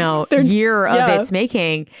year of its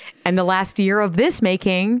making, and the last year of this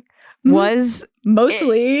making was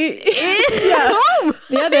mostly home.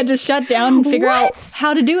 Yeah, they had to shut down and figure out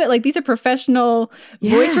how to do it. Like these are professional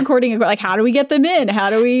voice recording. Like, how do we get them in? How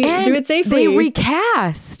do we do it safely? They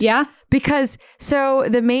recast. Yeah. Because so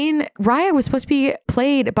the main Raya was supposed to be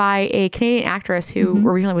played by a Canadian actress who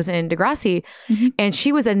originally was in Degrassi, and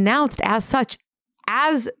she was announced as such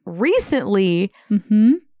as recently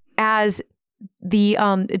as the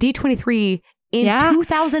D23 in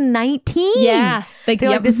 2019. Yeah. They're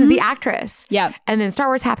like, this is the actress. Yeah. And then Star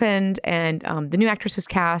Wars happened, and the new actress was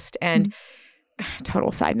cast, and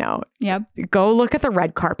total side note. Yep. Go look at the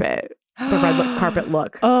red carpet. The red carpet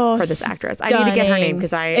look for this actress. Stunning. I need to get her name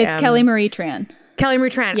because it's Kelly Marie Tran. Kelly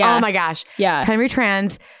Marie Tran. Yeah. Oh my gosh. Yeah. Kelly Marie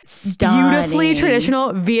Tran's Stunning. beautifully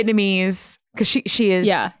traditional Vietnamese, because she is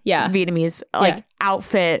Vietnamese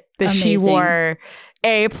outfit that she wore.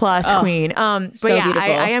 A+ queen. But so beautiful.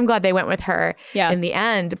 I am glad they went with her in the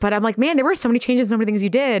end. But I'm like, man, there were so many changes, so many things you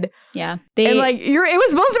did. Yeah. And like, it was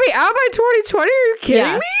supposed to be out by 2020. Are you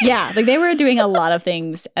kidding me? Yeah. Like they were doing a lot of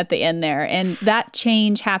things at the end there. And that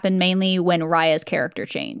change happened mainly when Raya's character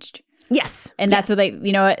changed. Yes. And that's what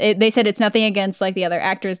they said it's nothing against like the other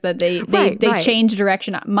actors that they changed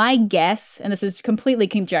direction. My guess, and this is completely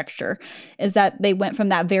conjecture, is that they went from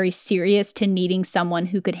that very serious to needing someone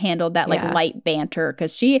who could handle that like light banter.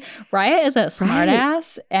 Because Raya is a smart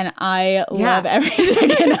ass, and I love every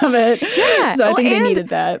second of it. Yeah. So I think they needed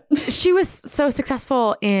that. She was so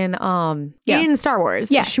successful in Star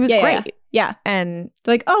Wars. Yeah. She was great. Yeah. And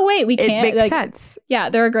they're like, oh, wait, we can't. It makes sense. Yeah,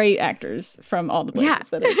 there are great actors from all the places.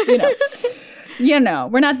 But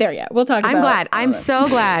we're not there yet. We'll talk about it. I'm glad. I'm so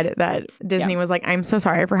glad that Disney was like, I'm so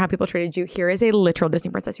sorry for how people treated you. Here is a literal Disney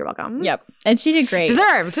princess. You're welcome. Yep. And she did great.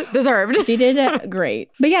 Deserved. She did great.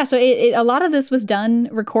 But yeah, so a lot of this was done,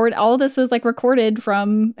 all of this was like recorded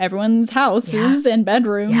from everyone's houses and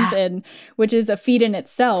bedrooms, and which is a feat in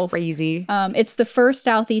itself. Crazy. It's the first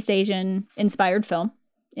Southeast Asian inspired film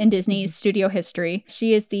in Disney's studio history.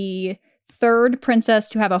 She is the third princess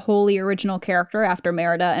to have a wholly original character after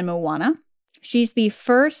Merida and Moana. She's the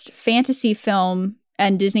first fantasy film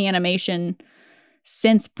and Disney animation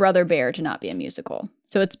since Brother Bear to not be a musical.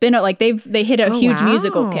 So it's been like they hit a huge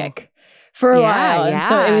musical kick for a while. And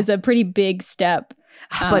so it was a pretty big step.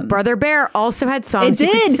 But Brother Bear also had songs you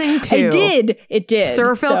could sing to. It did.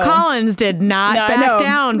 Sir Phil Collins did not back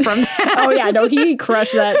down from that. Oh yeah, no, he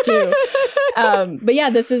crushed that too. But yeah,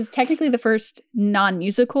 this is technically the first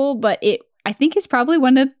non-musical, but I think it's probably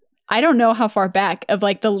one of, I don't know how far back, of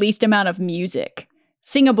like the least amount of music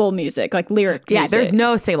singable music, like lyric music. Yeah, there's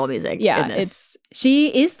no singable music in this. She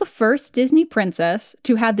is the first Disney princess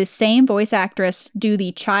to have the same voice actress do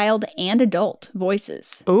the child and adult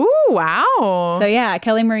voices. Ooh, wow. So yeah,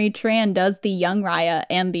 Kelly Marie Tran does the young Raya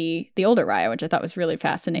and the older Raya, which I thought was really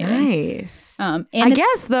fascinating. Nice. And I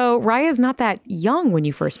guess, though, Raya's not that young when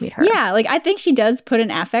you first meet her. Yeah, like I think she does put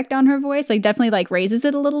an affect on her voice, like definitely like raises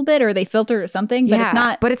it a little bit, or they filter or something, but it's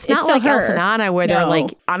not. But it's not like Elsa and Anna where they're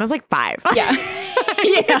like, Anna's like 5. Yeah.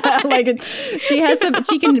 Yeah, like she has some.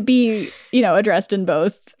 She can be, addressed in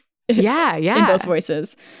both. Yeah, in both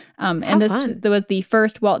voices. And this was the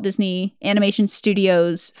first Walt Disney Animation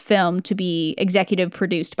Studios film to be executive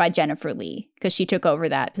produced by Jennifer Lee, because she took over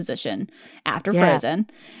that position after Frozen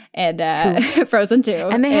and Frozen 2.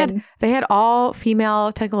 And they had all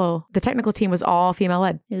female technical. The technical team was all female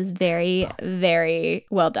led. It was very, very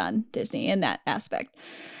well done, Disney, in that aspect.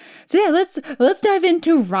 So yeah, let's dive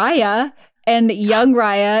into Raya. And young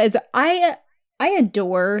Raya is I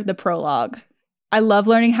adore the prologue. I love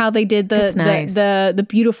learning how they did the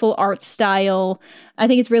beautiful art style. I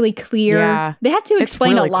think it's really clear. Yeah, they had to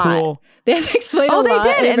explain a lot. Cool. They had to explain a lot. Oh, they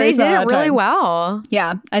did, and they did it really well.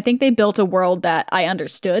 Yeah, I think they built a world that I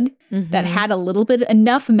understood, that had a little bit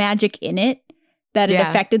enough magic in it that it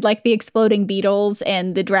affected like the exploding beetles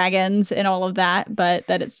and the dragons and all of that, but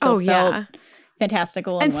that it still felt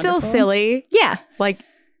fantastical and still silly. Yeah, like.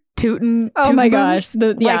 Tootin'. Oh my gosh.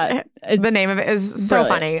 The name of it is so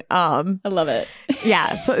funny. I love it.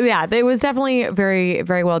 Yeah. So yeah, it was definitely very,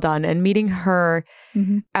 very well done. And meeting her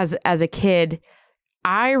as a kid,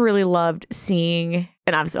 I really loved seeing,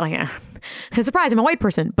 and obviously like, a surprise, I'm a white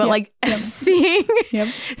person, but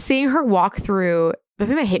seeing her walk through. The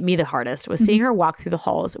thing that hit me the hardest was seeing her walk through the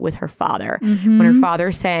halls with her father, when her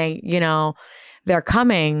father's saying, they're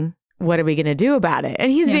coming. What are we going to do about it?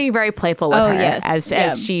 And he's being very playful with her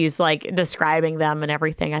as she's like describing them and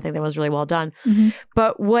everything. I think that was really well done.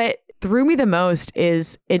 But what threw me the most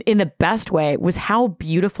is in the best way was how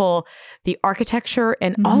beautiful the architecture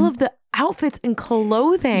and all of the outfits and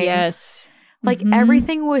clothing. Yes. Like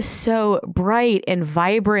everything was so bright and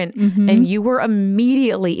vibrant and you were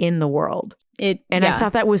immediately in the world. I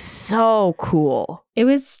thought that was so cool. It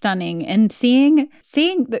was stunning, and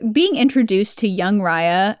being introduced to young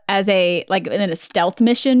Raya as in a stealth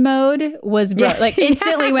mission mode was like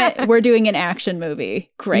instantly went, we're doing an action movie.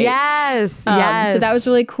 Great. Yes. So that was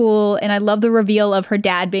really cool. And I love the reveal of her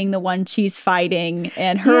dad being the one she's fighting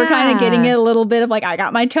and her kind of getting it a little bit of like, I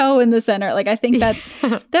got my toe in the center. Like, I think that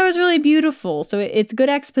was really beautiful. So it's good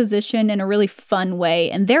exposition in a really fun way.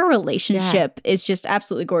 And their relationship is just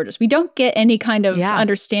absolutely gorgeous. We don't get any kind of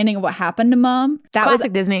understanding of what happened to Mom.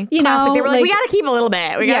 Classic Disney. Classic. They were like, we got to keep a little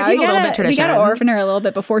bit. We got to keep a little bit traditional. We got to orphan her a little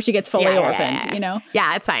bit before she gets fully orphaned,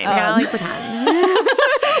 Yeah, it's fine. We got to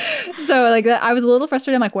pretend. So like I was a little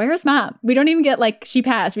frustrated. I'm like, where's Mom? We don't even get like she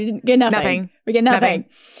passed. We didn't get nothing. We get nothing.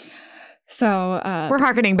 So we're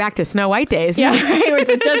hearkening back to Snow White days. Yeah, right,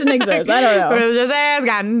 which doesn't exist. I don't know. It's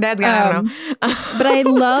gone. Dad's gone. I don't know. But I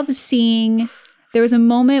loved seeing. There was a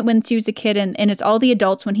moment when she was a kid and it's all the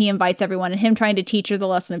adults when he invites everyone and him trying to teach her the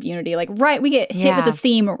lesson of unity. Like, we get hit with the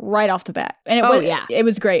theme right off the bat. And it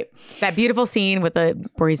was great. That beautiful scene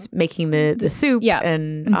where he's making the soup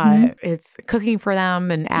and it's cooking for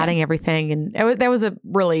them and adding everything. And that was a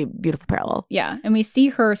really beautiful parallel. Yeah. And we see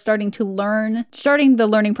her starting the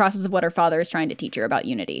learning process of what her father is trying to teach her about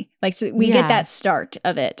unity. Like, so we get that start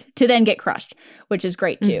of it to then get crushed, which is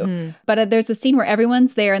great too. But there's a scene where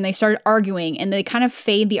everyone's there and they start arguing and they kind of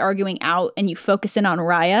fade the arguing out and you focus in on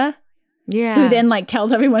Raya, who then like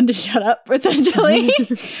tells everyone to shut up essentially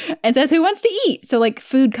and says who wants to eat. So like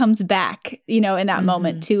food comes back, in that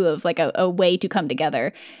moment too of like a way to come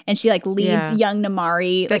together. And she like leads young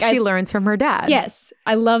Namaari. That she learns from her dad. Yes.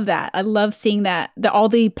 I love that. I love seeing that all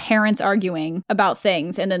the parents arguing about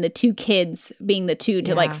things and then the two kids being the two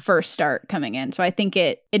to like first start coming in. So I think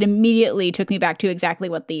it immediately took me back to exactly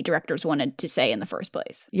what the directors wanted to say in the first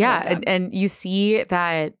place. Yeah. And you see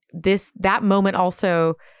that that moment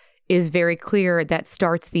also is very clear that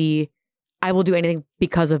starts I will do anything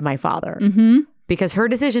because of my father. Because her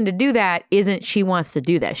decision to do that isn't she wants to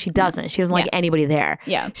do this. She doesn't. She doesn't like anybody there.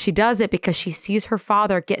 Yeah. She does it because she sees her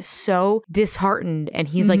father get so disheartened and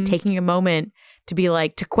he's like taking a moment to be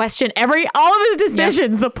like, to question all of his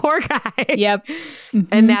decisions, the poor guy. Yep.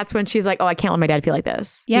 And that's when she's like, oh, I can't let my dad feel like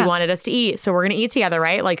this. He wanted us to eat. So we're going to eat together,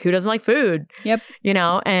 right? Like, who doesn't like food? Yep.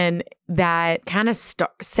 And that kind of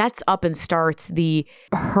sets up and starts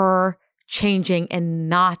her changing and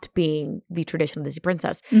not being the traditional Disney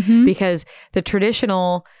princess. Because the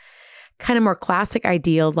traditional kind of more classic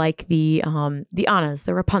ideal, like the Annas,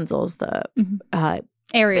 the Rapunzels, the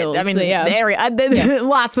Ariels. I mean,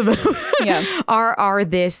 lots of them are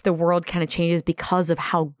this. The world kind of changes because of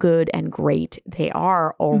how good and great they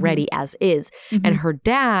are already as is. And her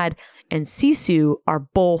dad and Sisu are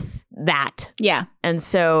both that. Yeah. And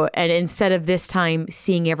so, and instead of this time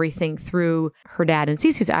seeing everything through her dad and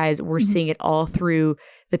Sisu's eyes, we're seeing it all through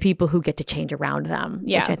the people who get to change around them,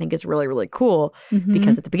 which I think is really, really cool.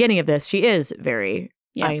 Because at the beginning of this, she is very...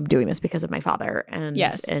 I am doing this because of my father. And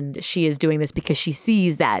and she is doing this because she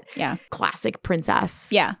sees that classic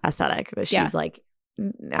princess aesthetic. That she's like,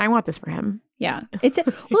 I want this for him. Yeah.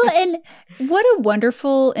 Well, and what a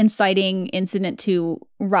wonderful inciting incident to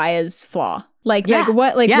Raya's flaw. Like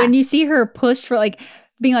when you see her pushed for like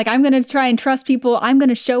being like, I'm going to try and trust people. I'm going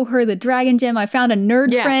to show her the dragon gem. I found a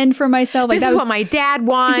nerd friend for myself. Like, this is what my dad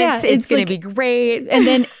wants. Yeah, it's going to be great. And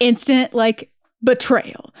then instant like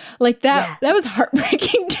betrayal. Like that was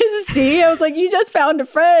heartbreaking to see. I was like, you just found a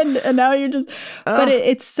friend and now you're just but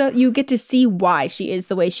it's so you get to see why she is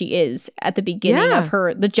the way she is at the beginning of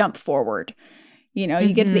the jump forward. You know,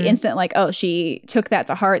 you get to the instant like, oh, she took that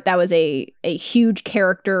to heart. That was a huge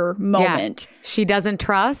character moment. Yeah. She doesn't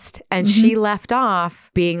trust and she left off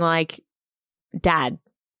being like, dad.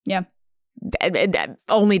 Yeah.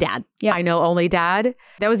 Only dad. Yeah. I know only dad.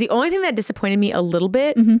 That was the only thing that disappointed me a little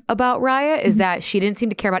bit about Raya is that she didn't seem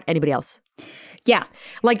to care about anybody else. Yeah.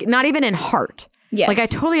 Like not even in heart. Yes. Like I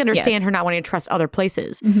totally understand her not wanting to trust other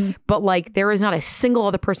places. But like there is not a single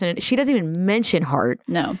other person. She doesn't even mention heart.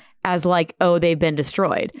 No. As like, oh, they've been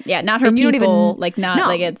destroyed. Yeah, not her and people.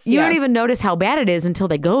 You don't even notice how bad it is until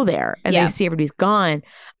they go there and they see everybody's gone.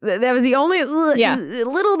 That was the only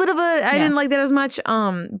little bit of I didn't like that as much.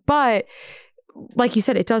 But like you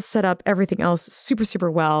said, it does set up everything else super,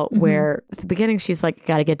 super well. Where at the beginning she's like,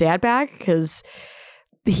 got to get dad back because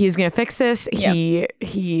he's gonna fix this. He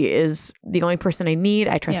is the only person I need.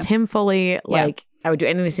 I trust him fully. Like. I would do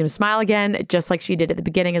anything to see him smile again, just like she did at the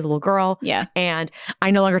beginning as a little girl. Yeah. And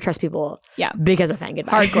I no longer trust people because of Fang.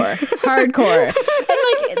 Hardcore.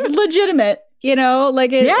 And like legitimate, you know,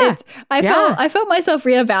 like I felt myself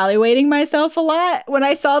reevaluating myself a lot when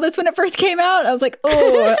I saw this when it first came out. I was like,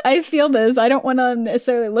 oh, I feel this. I don't want to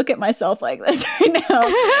necessarily look at myself like this right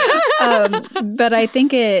now. But I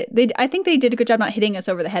think they did a good job not hitting us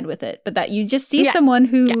over the head with it, but that you just see someone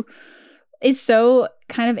who is so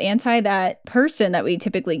kind of anti that person that we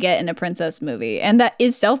typically get in a princess movie and that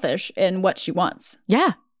is selfish in what she wants.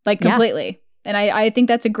 Yeah. Like completely. And I think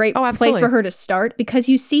that's a great place for her to start because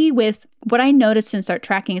you see with what I noticed and start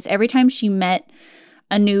tracking is every time she met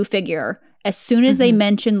a new figure, as soon as they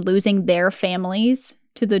mentioned losing their families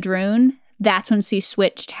to the Droon, that's when she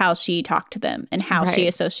switched how she talked to them and how she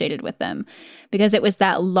associated with them because it was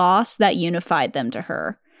that loss that unified them to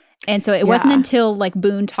her. And so it wasn't until like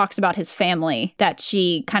Boone talks about his family that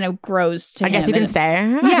she kind of grows to him. I guess you can stay.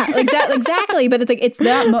 Yeah, exactly. But it's like it's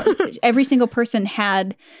that every single person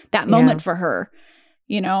had that moment for her,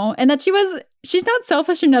 you know, and that she's not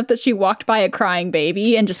selfish enough that she walked by a crying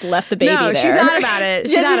baby and just left the baby there. No, she's not about it.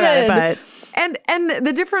 She's not about it. But and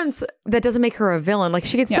the difference that doesn't make her a villain. Like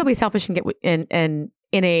she can still be selfish and get in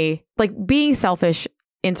a like being selfish.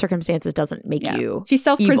 In circumstances doesn't make you she's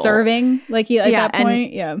self-preserving evil. Like at that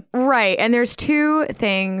point right. And there's two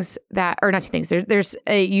things that or not two things there's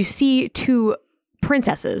you see two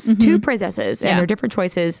princesses and their different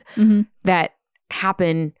choices that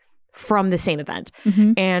happen from the same event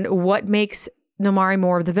and what makes Namaari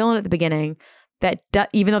more of the villain at the beginning that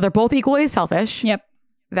even though they're both equally selfish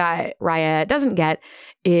that Raya doesn't get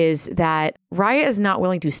is that Raya is not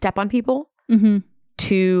willing to step on people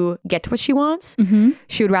to get to what she wants.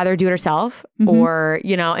 She would rather do it herself or,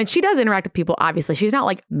 you know, and she does interact with people. Obviously she's not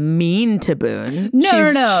like mean to Boone.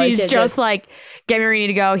 No. She's just like, get me where you need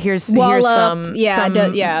to go. Here's some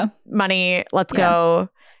money. Let's go.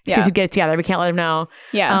 Sisu, get it together. We can't let him know.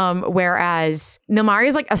 Whereas Namaari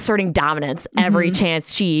is like asserting dominance every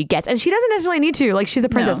chance she gets. And she doesn't necessarily need to, like she's the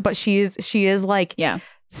princess, but she is like,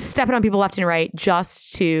 stepping on people left and right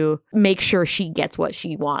just to make sure she gets what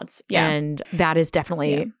she wants. And that is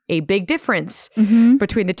definitely a big difference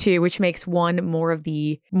between the two, which makes one more of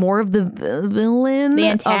the villain, the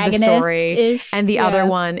antagonist of the story. And the other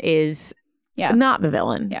one is not the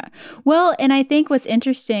villain. Yeah. Well, and I think what's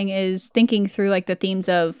interesting is thinking through like the themes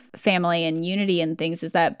of family and unity and things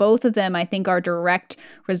is that both of them, I think, are direct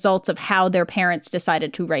results of how their parents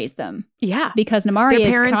decided to raise them. Yeah. Because Namaari is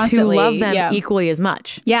parents constantly, who love them equally as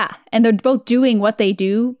much. Yeah. And they're both doing what they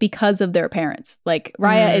do because of their parents. Like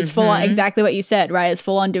Raya is full on exactly what you said. Raya is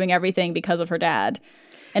full on doing everything because of her dad.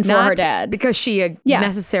 and for her dad. Because she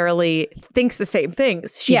necessarily thinks the same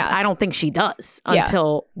things. I don't think she does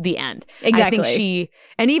until the end. Exactly. I think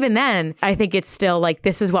and even then, I think it's still like,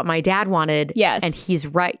 this is what my dad wanted. Yes. And he's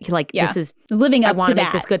right. Like, this is living up I want to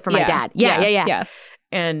make this good for my dad. Yeah.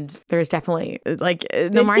 And there's definitely like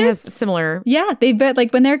Namaari has similar. Yeah, they bet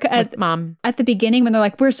like when they're at mom at the beginning when they're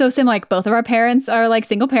like, we're so similar, like both of our parents are like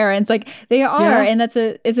single parents, like they are, and that's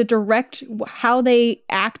is a direct, how they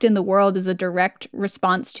act in the world is a direct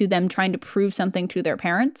response to them trying to prove something to their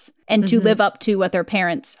parents and to live up to what their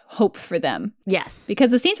parents hope for them. Yes,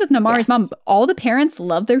 because the scenes with Namaari's mom, all the parents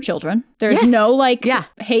love their children. There's no like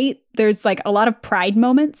hate. There's like a lot of pride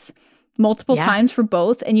moments. Multiple times for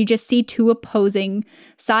both, and you just see two opposing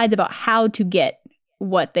sides about how to get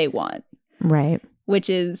what they want. Right. Which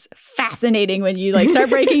is fascinating when you like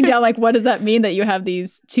start breaking down like, what does that mean that you have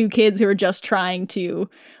these two kids who are just trying to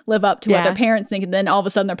live up to what their parents think, and then all of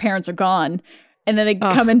a sudden their parents are gone, and then they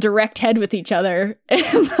come in direct head with each other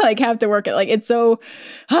and like have to work it. Like it's so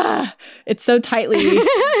tightly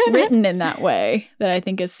written in that way that I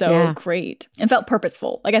think is so great and felt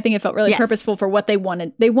purposeful. Like I think it felt really purposeful for what they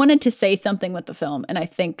wanted. They wanted to say something with the film, and I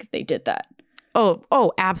think they did that.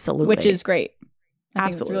 Oh, absolutely. Which is great. I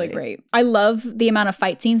think it's really great. I love the amount of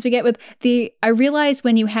fight scenes we get with I realized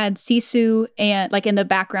when you had Sisu and like in the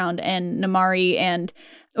background and Namaari and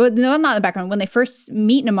no, not in the background. When they first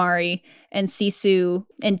meet Namaari and Sisu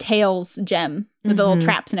and Tails gem with the little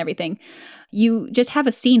traps and everything, you just have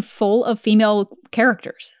a scene full of female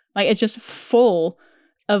characters. Like it's just full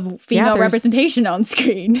of female representation on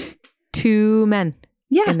screen. 2 men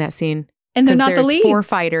in that scene. And they're not the leads. 4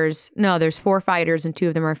 fighters. No, there's 4 fighters and 2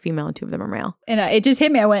 of them are female and 2 of them are male. And it just hit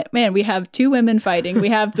me. I went, man, we have 2 women fighting. We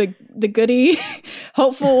have the goody,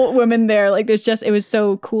 hopeful women there. Like it was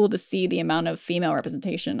so cool to see the amount of female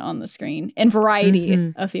representation on the screen and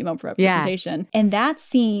variety of female representation. Yeah. And that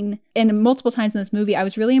scene, and multiple times in this movie, I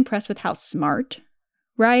was really impressed with how smart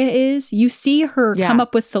Raya is. You see her come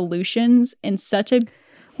up with solutions in such a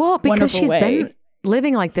wonderful she's way. Been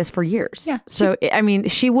living like this for years. Yeah. So, I mean,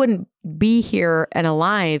 she wouldn't be here and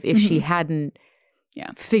alive if she hadn't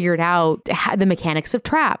figured out the mechanics of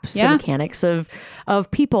traps, the mechanics of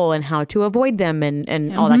people and how to avoid them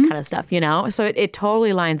and all that kind of stuff, you know? So it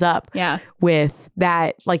totally lines up with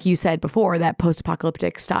that, like you said before, that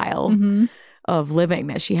post-apocalyptic style of living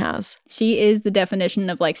that she has. She is the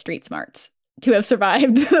definition of like street smarts to have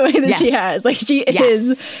survived the way that she has. Like she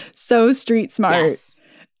is so street smart. Yes.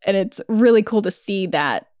 And it's really cool to see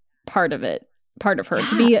that part of her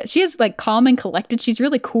to be, she is like calm and collected. She's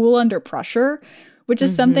really cool under pressure, which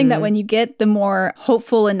is something that when you get the more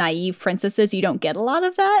hopeful and naive princesses, you don't get a lot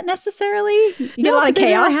of that necessarily. You get a lot of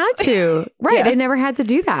chaos. They never had to. Right. They never had to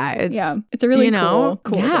do that. It's a really cool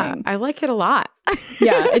thing. I like it a lot.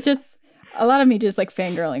 It's just a lot of me just like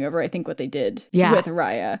fangirling over, I think, what they did with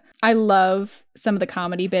Raya. I love some of the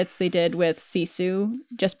comedy bits they did with Sisu,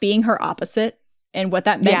 just being her opposite. And what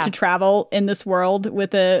that meant to travel in this world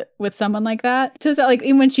with someone like that. So like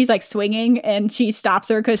even when she's like swinging and she stops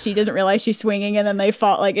her because she doesn't realize she's swinging and then they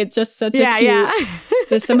fall, like it's just such a cute.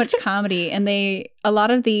 There's so much comedy, and a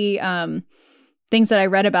lot of the things that I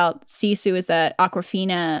read about Sisu is that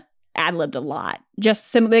Awkwafina ad-libbed a lot.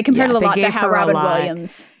 Just they compared it a lot to how Robin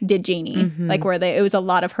Williams did Genie, like where it was a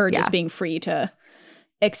lot of her just being free to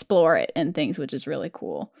explore it and things, which is really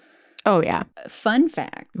cool. Oh, yeah. Fun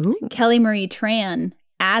fact. Ooh. Kelly Marie Tran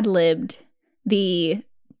ad-libbed the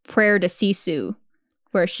prayer to Sisu,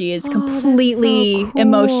 where she is completely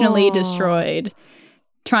emotionally destroyed,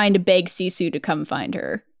 trying to beg Sisu to come find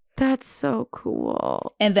her. That's so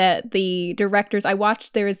cool. And that the directors, I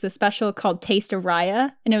watched, there was the special called Taste of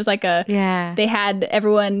Raya, and it was like they had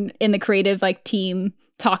everyone in the creative like team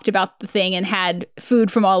talked about the thing and had food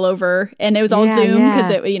from all over, and it was all Zoom because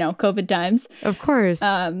it, COVID times. Of course.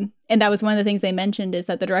 And that was one of the things they mentioned, is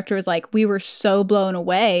that the director was like, we were so blown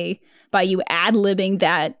away by you ad-libbing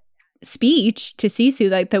that speech to Sisu,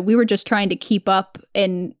 like that we were just trying to keep up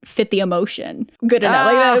and fit the emotion good enough.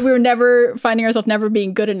 Like that we were never finding ourselves never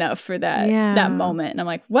being good enough for that moment. And I'm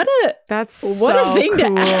like, what a thing to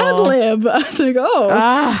ad-lib. I was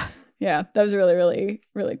like, yeah, that was really, really,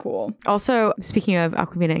 really cool. Also, speaking of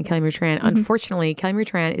Awkwafina and Kelly Marie Tran, unfortunately, Kelly Marie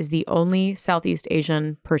Tran is the only Southeast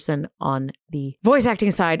Asian person on the voice acting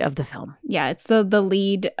side of the film. Yeah, it's the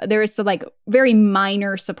lead. There is the like very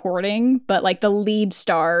minor supporting, but like the lead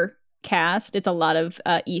star cast. It's a lot of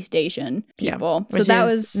East Asian people. Yeah, so that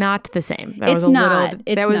was not the same. That was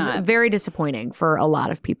that was very disappointing for a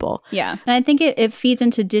lot of people. Yeah. And I think it feeds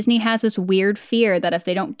into Disney has this weird fear that if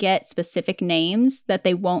they don't get specific names, that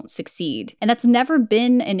they won't succeed. And that's never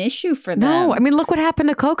been an issue for them. No, I mean, look what happened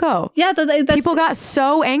to Coco. Yeah. People got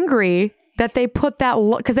so angry that they put that,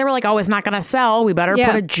 because they were like, oh, it's not going to sell. We better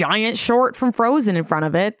put a giant short from Frozen in front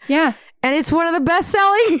of it. Yeah. And it's one of the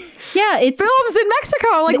best-selling films in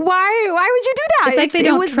Mexico. Like, why would you do that? It's like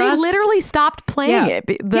they literally stopped playing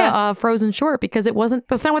the Frozen short because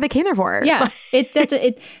that's not what they came there for. Yeah.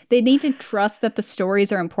 They need to trust that the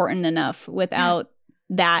stories are important enough without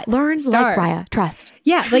that Learn start. Like Raya. Trust.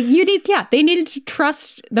 Yeah. Like they needed to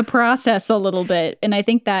trust the process a little bit. And I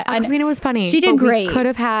think that Awkwafina was funny. She did great. We could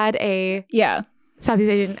have had a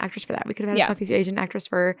Southeast Asian actress for that. We could have had a Southeast Asian actress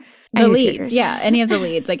for the leads. Yeah, any of the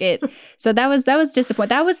leads. So that was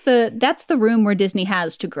disappointing. That's the room where Disney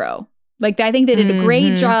has to grow. Like, I think they did a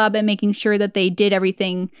great job at making sure that they did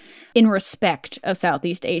everything in respect of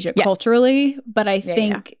Southeast Asia culturally. But I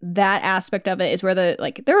think that aspect of it is where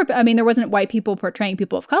there wasn't white people portraying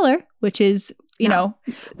people of color, which is, you know.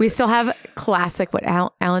 We still have classic,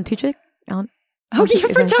 Alan Tudyk? Oh, yeah,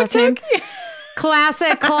 for Tuk Tuk.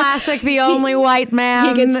 Classic, the only white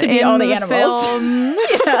man. He gets to be all the animals. Film.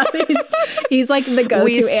 He's like the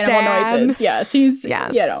go-to animal noises. Yes, he's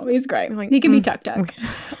great. He can be Tuk Tuk.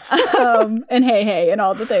 And hey, and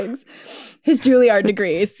all the things. His Juilliard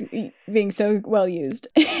degree is being so well used.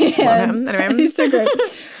 Anyway. He's so great.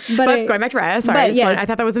 But going back to Raya, sorry, I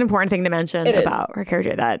thought that was an important thing to mention about her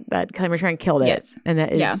character, that Kelly Marie Tran killed it. Yes. And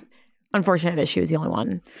that is unfortunate that she was the only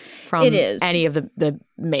one from any of the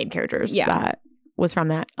main characters that was from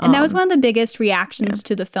that. And that was one of the biggest reactions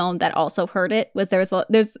to the film that also hurt it, was there's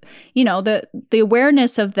the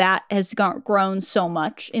awareness of that has grown so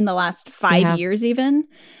much in the last 5 years even,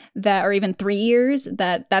 or even 3 years,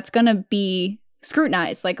 that's going to be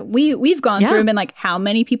scrutinized. Like we've gone through and been like, how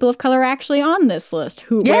many people of color are actually on this list?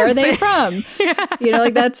 Where are they from?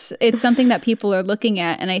 It's something that people are looking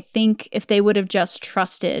at. And I think if they would have just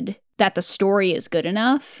trusted that the story is good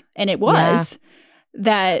enough, and it was,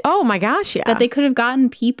 that oh my gosh, that they could have gotten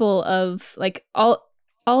people of like all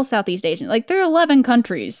Southeast Asian. Like, there are 11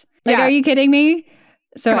 countries. Like, are you kidding me?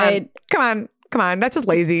 So come on, that's just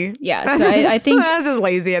lazy. Yeah, so I think that's just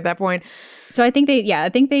lazy at that point. So I think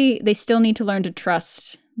they still need to learn to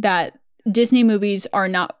trust that Disney movies are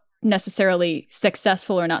not necessarily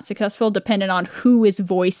successful or not successful dependent on who is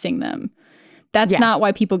voicing them. That's not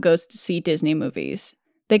why people go to see Disney movies.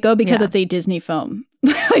 They go because it's a Disney film.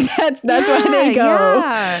 Like, that's why they go.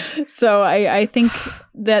 Yeah. So I think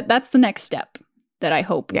that's the next step that I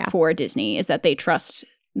hope for Disney, is that they trust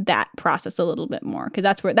that process a little bit more, because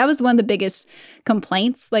that was one of the biggest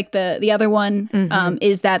complaints. Like the other one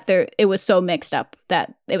is that it was so mixed up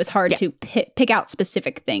that it was hard to pick out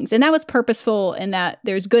specific things, and that was purposeful in that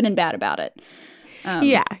there's good and bad about it.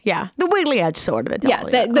 The wiggly edge sort of it.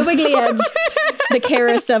 The wiggly edge, the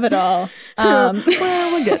Karis of it all. Well,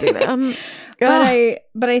 we'll get to that.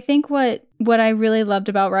 But I think what I really loved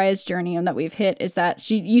about Raya's journey and that we've hit is that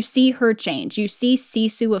you see her change. You see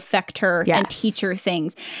Sisu affect her and teach her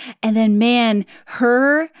things. And then, man,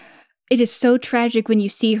 it is so tragic when you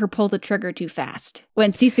see her pull the trigger too fast.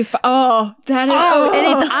 When Sisu, and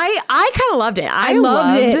it's I kind of loved it. I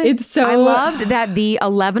loved it. I loved that the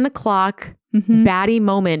 11 o'clock baddie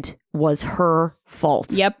moment was her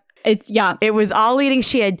fault. Yep. It was all leading.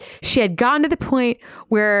 She had gotten to the point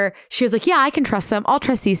where she was like, yeah, I can trust them. I'll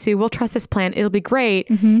trust Sisu. We'll trust this plan. It'll be great.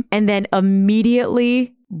 And then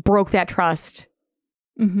immediately broke that trust.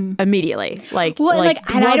 Immediately. And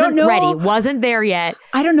I don't know, ready. Wasn't there yet.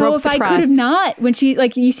 I don't know if I could have not. When she,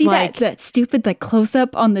 like, you see that stupid, like, close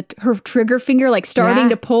up on her trigger finger, like, starting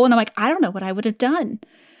to pull. And I'm like, I don't know what I would have done.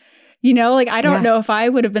 You know, like, I don't know if I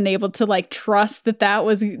would have been able to, like, trust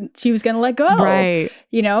she was going to let go. Right.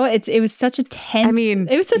 You know, it was such a tense,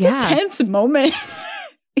 a tense moment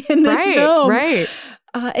in this film. Right.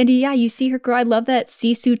 And you see her grow. I love that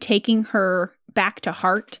Sisu taking her back to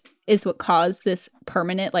heart is what caused this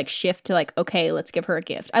permanent, like, shift to, like, okay, let's give her a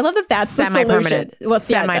gift. I love that that's semi-permanent. The solution. Well,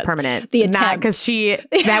 semi-permanent. The attempt. Not because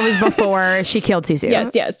that was before she killed Sisu.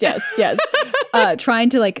 Yes. Trying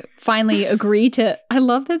to, like, finally agree to, I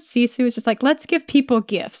love that Sisu is just like, let's give people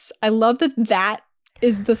gifts. I love that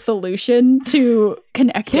is the solution to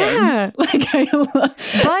connecting. Yeah.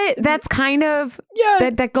 But that's kind of,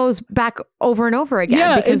 that goes back over and over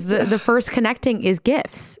again, because the first connecting is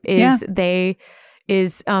gifts.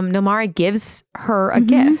 Nilmari gives her a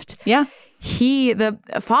gift. Yeah. The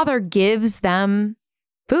father gives them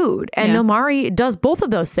food. And Nilmari does both of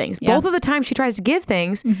those things. Both of the time she tries to give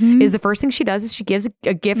things is the first thing she does is she gives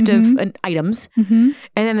a gift of items. And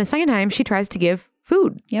then the second time she tries to give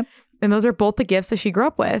food. Yep. And those are both the gifts that she grew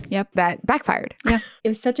up with that backfired. Yeah. It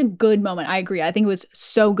was such a good moment. I agree. I think it was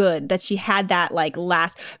so good that she had that like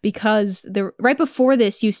last, because right before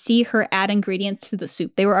this, you see her add ingredients to the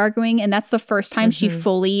soup. They were arguing, and that's the first time she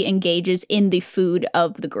fully engages in the food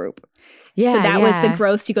of the group. Yeah. So that was the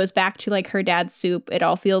growth. She goes back to like her dad's soup. It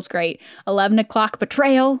all feels great. 11 o'clock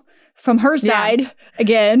betrayal from her side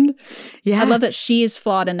again. Yeah. I love that she is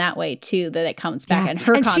flawed in that way too, that it comes back in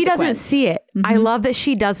her consequence. She doesn't see it. I love that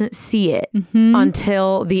she doesn't see it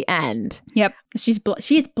until the end. Yep. She's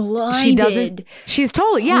blinded. She doesn't. She's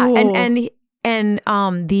totally,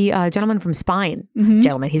 And the gentleman from Spine,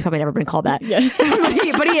 gentleman, he's probably never been called that,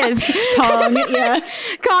 but he is.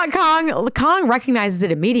 Tong, Kong recognizes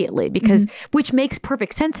it immediately because, which makes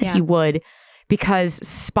perfect sense that he would, because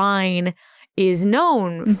Spine is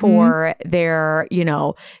known for their,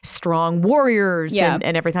 strong warriors and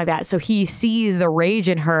everything like that. So he sees the rage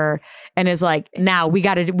in her and is like, now we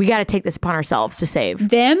gotta take this upon ourselves to save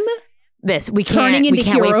them. We can't turning into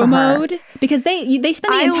hero mode, because they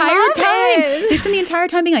spend the entire time. They spend the entire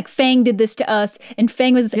time being like, Fang did this to us, and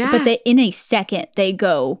Fang was. But they, in a second, they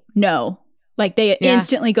go no, like they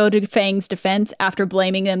instantly go to Fang's defense after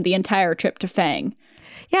blaming them the entire trip to Fang.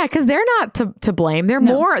 Yeah, because they're not to blame. They're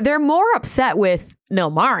more upset with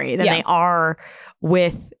Nilmari than they are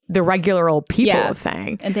with the regular old people of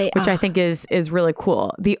Fang, and which I think is really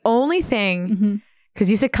cool. The only thing. Because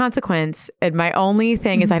you said consequence, and my only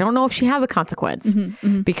thing is I don't know if she has a consequence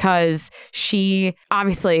because she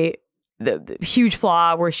obviously the huge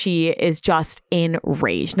flaw where she is just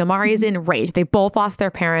enraged. Nilmari is enraged. They both lost their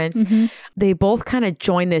parents. They both kind of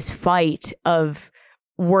join this fight of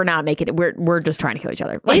we're not making it. We're just trying to kill each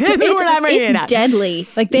other. Like, we're not making it. Deadly.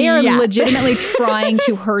 Like they are legitimately trying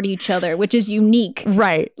to hurt each other, which is unique.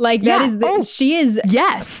 Right. Like that is she is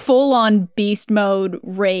full on beast mode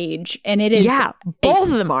rage, and it is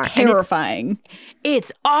both of them are terrifying.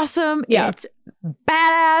 It's awesome. Yeah. It's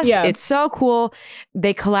badass. Yeah. It's so cool.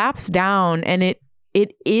 They collapse down, and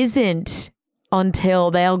it isn't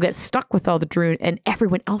until they'll get stuck with all the Druun, and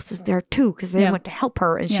everyone else is there too because they went to help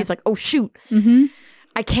her, and she's like, oh shoot.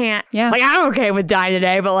 I can't. Yeah. Like, I'm okay with dying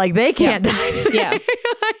today, but like they can't die today.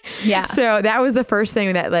 Yeah. So that was the first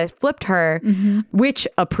thing that flipped her, which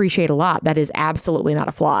appreciate a lot. That is absolutely not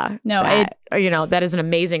a flaw. No, that is an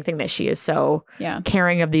amazing thing that she is so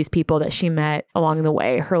caring of these people that she met along the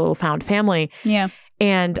way, her little found family. Yeah.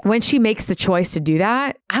 And when she makes the choice to do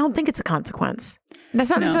that, I don't think it's a consequence. That's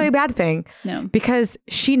not necessarily a bad thing. No. Because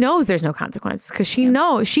she knows there's no consequence. Because she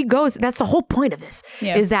knows, she goes, that's the whole point of this,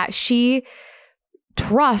 is that she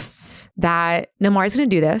trusts that Nilmari's going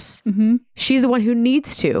to do this. She's the one who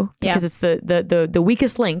needs to, because it's the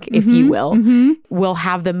weakest link, if you will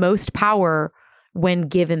have the most power when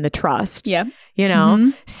given the trust. Yeah.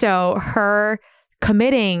 So her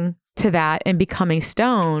committing to that and becoming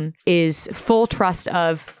stone is full trust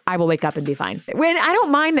of I will wake up and be fine. When I don't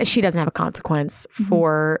mind that she doesn't have a consequence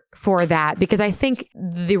for that, because I think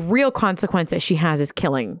the real consequence that she has is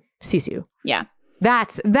killing Sisu. Yeah.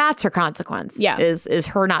 That's her consequence. Yeah. Is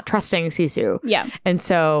her not trusting Sisu. Yeah. And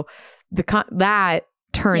so that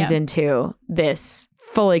turns into this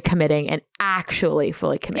fully committing and actually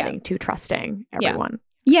fully committing to trusting everyone.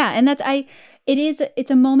 Yeah. And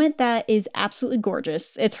it's a moment that is absolutely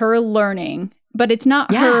gorgeous. It's her learning, but it's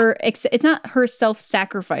not her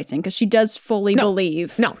self-sacrificing, because she does fully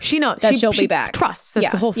believe. No, she knows that she'll be back. Trusts.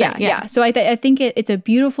 That's the whole thing. Yeah. So I think it's a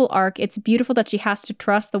beautiful arc. It's beautiful that she has to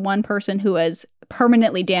trust the one person who has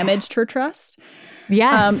permanently damaged her trust.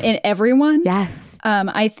 Yes. In everyone. Yes.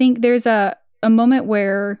 I think there's a moment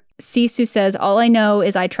where Sisu says, all I know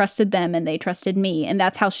is I trusted them and they trusted me. And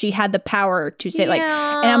that's how she had the power to say and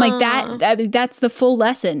I'm like, that's the full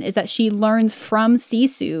lesson, is that she learns from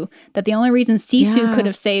Sisu that the only reason Sisu could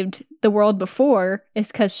have saved the world before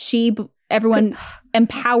is because everyone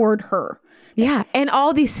empowered her. Yeah. And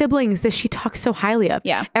all these siblings that she talks so highly of.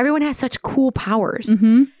 Yeah. Everyone has such cool powers.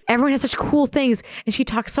 Everyone has such cool things. And she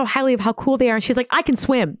talks so highly of how cool they are. And she's like, I can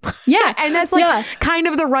swim. Yeah. And that's kind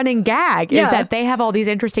of the running gag is that they have all these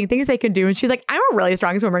interesting things they can do. And she's like, I'm a really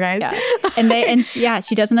strong swimmer, guys. Yeah.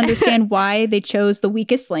 She doesn't understand why they chose the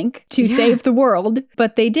weakest link to save the world,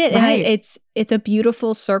 but they did. Right. And it's a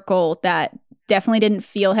beautiful circle that definitely didn't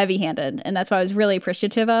feel heavy-handed. And that's why I was really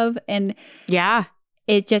appreciative of. And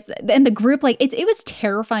it just, and the group, like, it was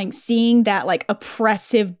terrifying seeing that, like,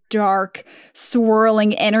 oppressive, dark,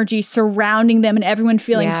 swirling energy surrounding them and everyone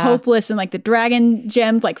feeling hopeless, and, like, the dragon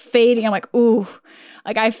gems, like, fading. I'm like, ooh,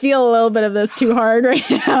 Like, I feel a little bit of this too hard right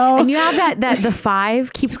now. And you have that the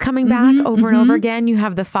 5 keeps coming back over and over again. You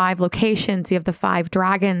have the 5 locations, you have the 5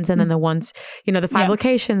 dragons, and then the ones, the 5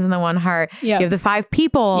 locations and the 1 heart. You have the 5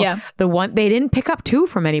 people. The one, they didn't pick up 2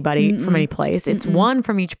 from anybody from any place. It's 1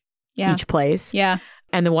 from each place.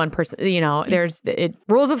 And the 1 person, there's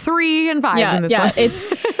rules of 3 and 5s in this one.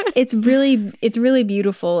 It's really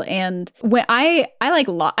beautiful. And when I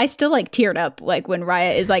still like teared up like when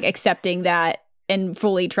Raya is like accepting that and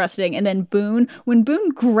fully trusting, and then when Boone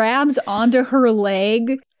grabs onto her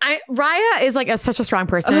leg. Raya is like such a strong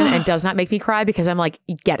person and does not make me cry because I'm like,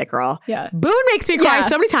 get it, girl. Yeah. Boone makes me cry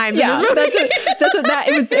so many times in this movie. That's what that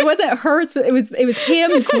it was. It wasn't hers, but it was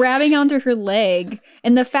him grabbing onto her leg,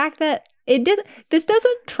 and the fact that this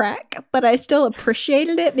doesn't track, but I still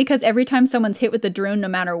appreciated it because every time someone's hit with the Droon, no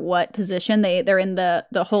matter what position, they're in the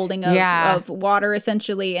holding of water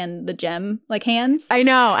essentially and the gem like hands. I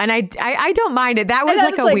know, and I don't mind it. That was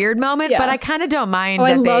like a weird moment, but I kind of don't mind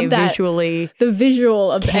that they visually the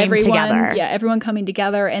visual of everyone together. Yeah, everyone coming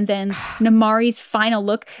together, and then Namaari's final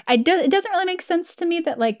look. It doesn't really make sense to me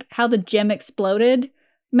that like how the gem exploded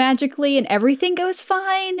magically and everything goes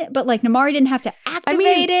fine, but like Namaari didn't have to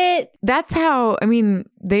activate it. That's how,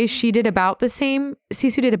 she did about the same,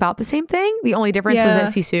 Sisu did about the same thing. The only difference was that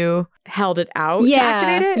Sisu held it out to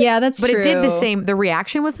activate it. Yeah, that's true. But it did the same, the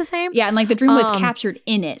reaction was the same. Yeah, and like the Droon was captured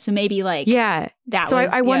in it, so maybe like that so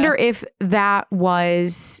I wonder if that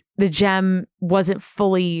was, the gem wasn't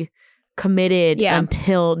fully committed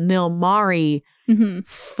until Nilmari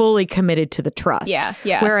fully committed to the trust.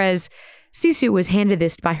 Yeah. Whereas Sisu was handed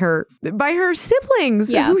this by her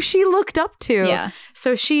siblings who she looked up to. Yeah.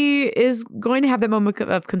 So she is going to have that moment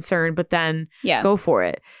of concern, but then go for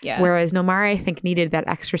it. Yeah. Whereas Nilmari, I think, needed that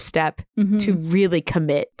extra step to really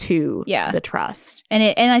commit to the trust.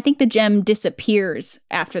 And I think the gem disappears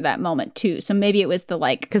after that moment too. So maybe it was the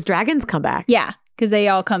like, because dragons come back. Yeah. Because they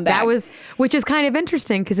all come back. Which is kind of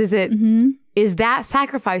interesting. Because is that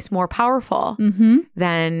sacrifice more powerful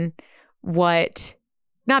than what?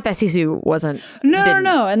 Not that Sisu didn't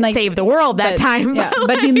and like save the world that time,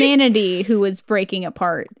 but humanity who was breaking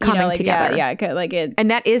apart, coming together, like it,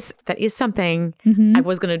 and that is something I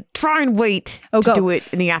was gonna try and wait to do it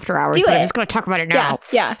in the after hours, but I'm just gonna talk about it now.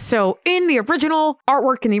 Yeah. So in the original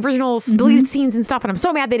artwork and the original deleted scenes and stuff, and I'm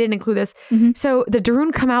so mad they didn't include this. So the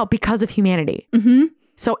Droon come out because of humanity.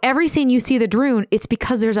 So every scene you see the Droon, it's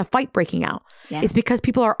because there's a fight breaking out. Yeah. It's because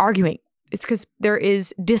people are arguing. It's because there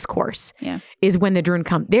is discourse. Yeah, is when the Droon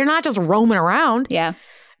come. They're not just roaming around. Yeah,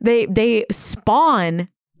 they spawn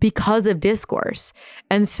because of discourse,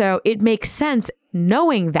 and so it makes sense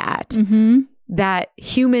knowing that that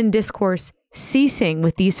human discourse ceasing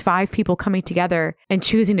with these 5 people coming together and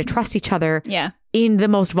choosing to trust each other. In the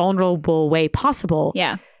most vulnerable way possible.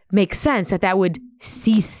 Makes sense that would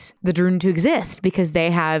cease the Droon to exist because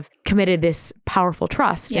they have committed this powerful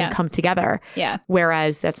trust and come together.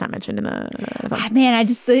 Whereas that's not mentioned in the man,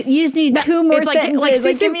 you just need 2 more sentences.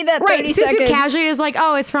 Like, give me that 30 seconds. Sisu casually is like,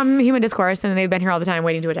 oh, it's from human discourse and they've been here all the time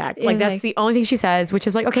waiting to attack. Like that's the only thing she says, which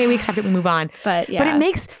is like, okay, we accept it, we move on. But it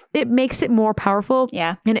makes it more powerful.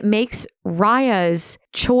 Yeah. And it makes Raya's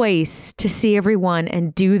choice to see everyone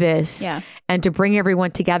and do this and to bring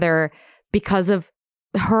everyone together because of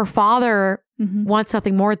her father wants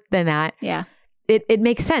nothing more than that. Yeah. It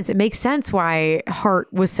makes sense. It makes sense why Heart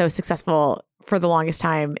was so successful for the longest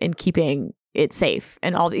time in keeping it safe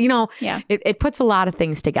and all, it puts a lot of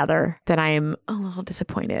things together that I am a little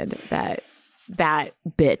disappointed that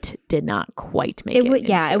bit did not quite make it.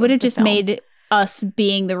 It would have just made us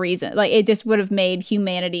being the reason. Like it just would have made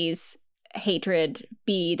humanity's hatred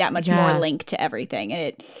be that much more linked to everything.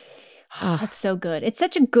 And it's so good. It's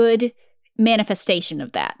such a good manifestation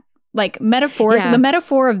of that. Like metaphoric, the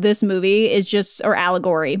metaphor of this movie is just, or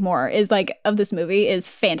allegory more, is like of this movie is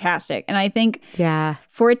fantastic. And I think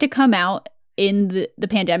for it to come out in the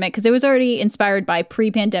pandemic, because it was already inspired by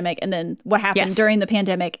pre-pandemic and then what happened during the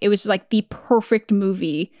pandemic, it was like the perfect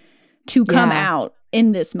movie to come out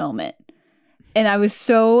in this moment. And I was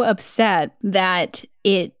so upset that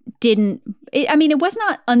it was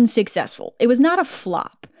not unsuccessful. It was not a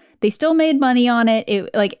flop. They still made money on it.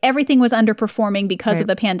 Everything was underperforming because of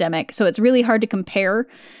the pandemic. So it's really hard to compare.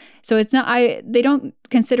 So it's not, they don't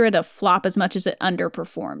consider it a flop as much as it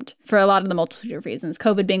underperformed for a lot of the multitude of reasons.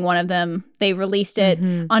 COVID being one of them. They released it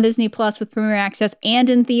on Disney Plus with Premier Access and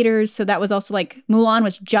in theaters. So that was also like, Mulan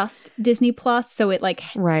was just Disney Plus. So it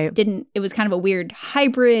it was kind of a weird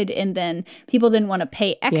hybrid. And then people didn't want to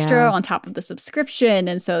pay extra on top of the subscription.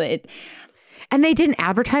 And so and they didn't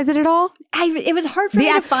advertise it at all. It was hard for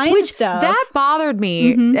me to find stuff. That bothered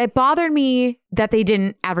me. It bothered me that they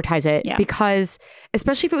didn't advertise it because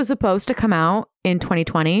especially if it was supposed to come out in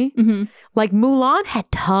 2020, like Mulan had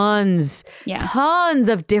tons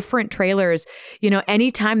of different trailers. You know,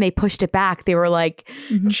 anytime they pushed it back, they were like,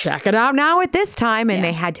 check it out now at this time. And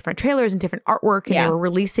they had different trailers and different artwork and they were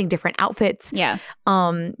releasing different outfits,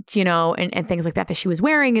 you know, and things like that she was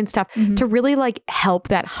wearing and stuff to really like help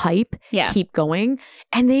that hype keep going.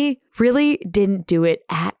 And they really didn't do it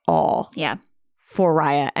at all. Yeah. For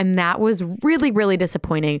Raya. And that was really, really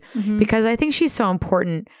disappointing because I think she's so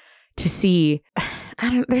important to see.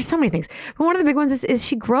 There's so many things. But one of the big ones is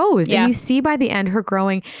she grows. And you see by the end her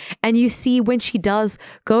growing. And you see when she does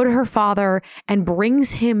go to her father and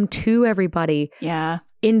brings him to everybody. Yeah.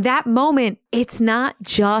 In that moment, it's not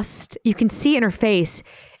just, you can see in her face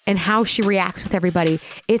and how she reacts with everybody.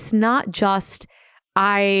 It's not just,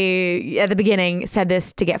 I, at the beginning, said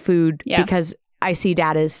this to get food because I see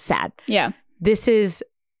dad is sad. Yeah. This is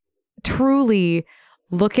truly,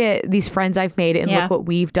 look at these friends I've made and look what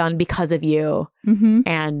we've done because of you.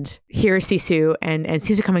 And here's Sisu and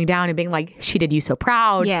Sisu coming down and being like, she did you so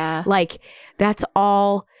proud. Yeah. Like that's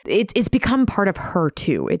all, it's become part of her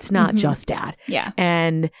too. It's not just dad. Yeah.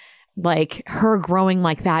 And like her growing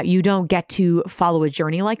like that, you don't get to follow a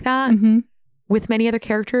journey like that with many other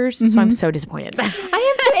characters. So I'm so disappointed. I am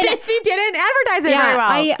too. Disney didn't advertise it very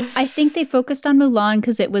well. I think they focused on Mulan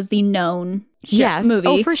because it was the known movie.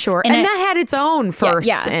 Oh, for sure. And that had its own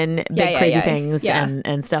firsts and big crazy things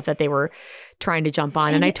and stuff that they were trying to jump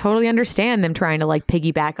on. And I totally understand them trying to like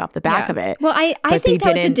piggyback off the back of it. Well, I think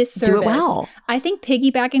that was a disservice. Do it well. I think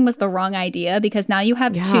piggybacking was the wrong idea because now you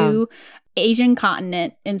have two Asian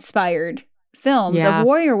continent inspired films of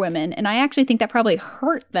warrior women, and I actually think that probably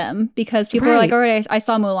hurt them because people are like, all right, I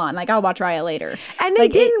saw Mulan, like I'll watch Raya later. And they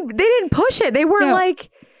didn't push it. They weren't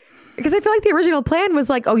like, because I feel like the original plan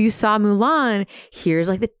was like, oh, you saw Mulan, here's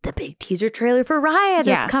like the big teaser trailer for Raya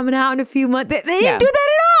that's coming out in a few months. They didn't do that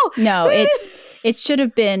at all. No, it should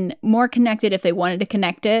have been more connected if they wanted to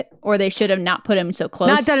connect it, or they should have not put him so close.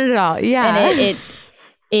 Not done it at all. Yeah. And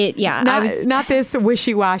not this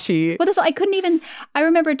wishy-washy. Well, I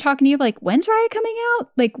remember talking to you like, when's Raya coming out?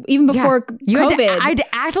 Like even before COVID. I had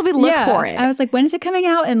to actively look for it. I was like, when is it coming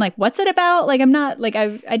out? And like, what's it about? Like, I'm not like, I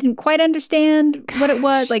didn't quite understand what it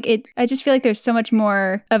was. Like I just feel like there's so much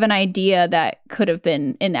more of an idea that could have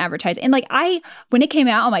been in advertising. And like when it came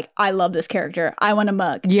out, I'm like, I love this character. I want a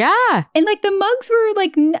mug. Yeah. And like the mugs were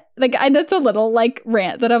that's a little like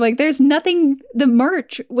rant that I'm like, there's nothing, the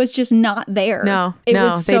merch was just not there. No. It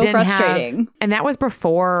was so frustrating. And that was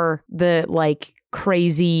before the like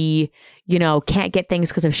crazy, can't get things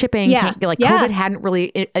because of shipping. COVID hadn't really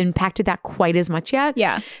impacted that quite as much yet.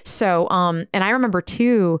 Yeah. So, and I remember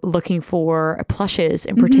too looking for plushes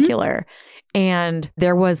in particular. And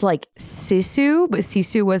there was like Sisu, but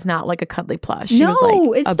Sisu was not like a cuddly plush. She was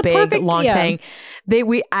like it's a big long thing.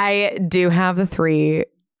 I do have the three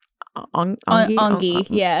Ongi monkeys.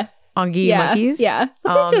 Yeah.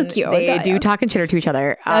 Well, that's so cute. They do talk and chitter to each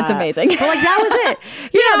other. That's amazing. But like that was it.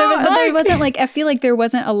 There wasn't like, I feel like there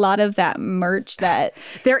wasn't a lot of that merch that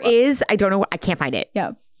there is. I don't know. I can't find it.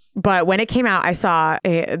 Yeah. But when it came out, I saw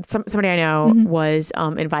somebody I know was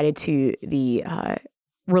invited to the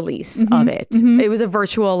release of it. It was a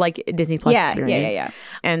virtual like Disney Plus experience. Yeah.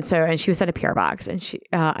 And she was sent a PR box, and she,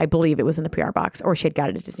 I believe it was in the PR box, or she had got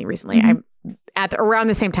it at Disney recently. I'm around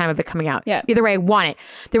the same time of it coming out. Yeah. Either way, I want it.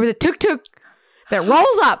 There was a tuk-tuk that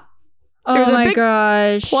rolls up. Oh my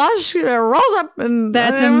gosh. Plush that rolls up, and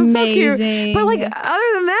that's amazing. So cute. But like other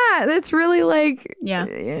than that, it's really like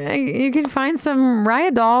you can find some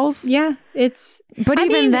Raya dolls. Yeah, But I even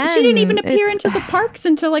mean, then, she didn't even appear into the parks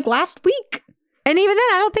until like last week. And even then,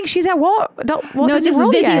 I don't think she's at Walt no, Disney just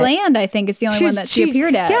World Disneyland. Yet. I think is the only one that she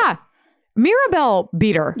appeared at. Yeah, Mirabelle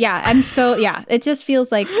beat her. Yeah, it just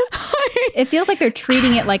feels like they're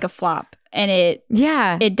treating it like a flop, and it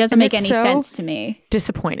doesn't make any sense to me.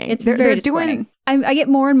 Disappointing. It's very disappointing. I get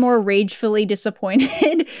more and more ragefully disappointed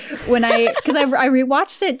because I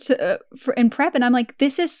rewatched it in prep, and I'm like,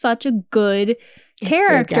 this is such a good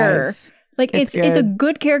character. Like it's a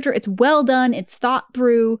good character. It's well done. It's thought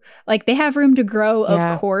through. Like they have room to grow,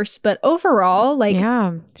 of course, but overall, like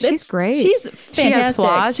she's great. She's fantastic. She has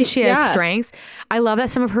flaws. She has strengths. I love that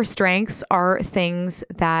some of her strengths are things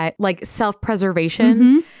that like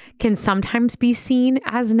self-preservation can sometimes be seen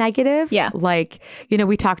as negative. Yeah. Like,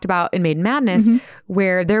 we talked about in Maiden Madness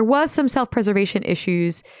where there was some self-preservation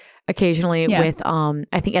issues occasionally with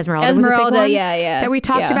I think Esmeralda was a big one that we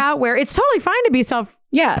talked about, where it's totally fine to be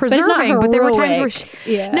self-preserving, but there were times where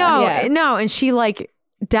no, and she like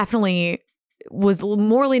definitely was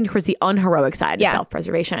more leaning towards the unheroic side of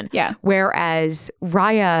self-preservation. Yeah. Whereas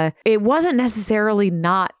Raya, it wasn't necessarily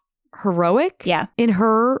not heroic in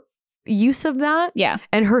her use of that. Yeah.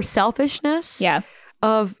 And her selfishness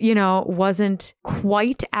of, wasn't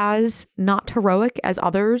quite as not heroic as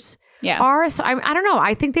others are. So I don't know.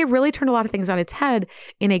 I think they really turned a lot of things on its head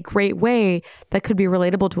in a great way that could be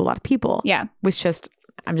relatable to a lot of people. Yeah. Which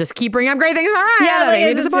I'm just keep bringing up great things about Raya that make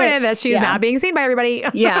me disappointed that she's not being seen by everybody.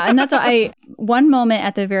 Yeah. And that's what one moment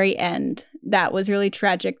at the very end that was really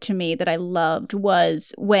tragic to me that I loved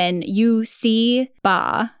was when you see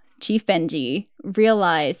Ba, Chief Benji,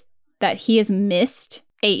 realize that he has missed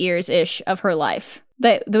 8 years-ish of her life.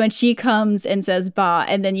 That when she comes and says Ba,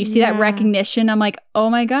 and then you see that recognition, I'm like, oh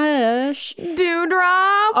my gosh.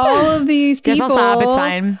 Dewdrop. All of these people. Guess I'll stop. It's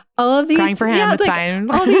fine. All of these. Crying for him. It's fine.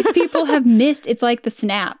 All these people have missed. It's like the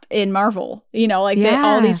snap in Marvel.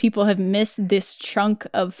 All these people have missed this chunk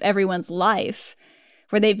of everyone's life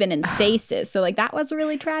where they've been in stasis. So that was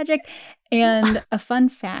really tragic. And a fun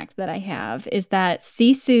fact that I have is that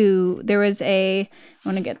Sisu, I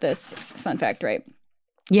want to get this fun fact right.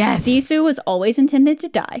 Yes. Sisu was always intended to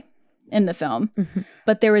die in the film,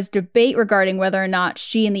 but there was debate regarding whether or not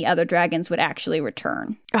she and the other dragons would actually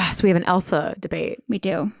return. So we have an Elsa debate. We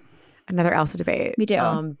do. Another Elsa debate. We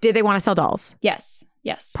do. Did they want to sell dolls? Yes.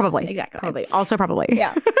 Probably. Exactly. Probably. Also probably.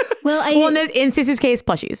 Yeah. Well, in Sisu's case,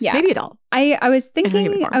 plushies. Yeah. Maybe a doll. I was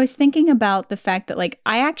thinking about the fact that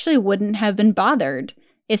I actually wouldn't have been bothered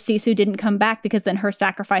if Sisu didn't come back, because then her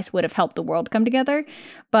sacrifice would have helped the world come together.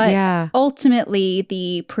 But ultimately,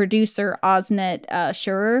 the producer, Osnet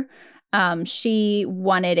Schurer, she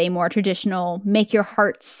wanted a more traditional, make your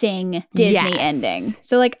heart sing Disney ending.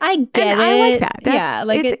 So I get it. I like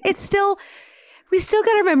that. It's still, we still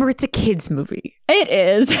got to remember it's a kid's movie. It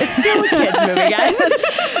is. It's still a kid's movie, guys.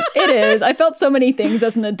 It is. I felt so many things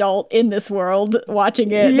as an adult in this world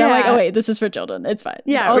watching it. Yeah. I'm like, oh wait, this is for children. It's fine.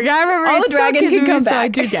 Yeah, we gotta remember all the dragons can come back. So I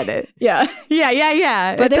do get it. Yeah.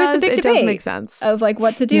 But there was a big debate. It does make sense of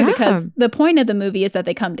what to do because the point of the movie is that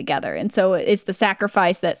they come together, and so it's the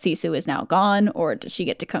sacrifice that Sisu is now gone, or does she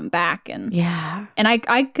get to come back? And and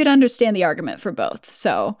I could understand the argument for both.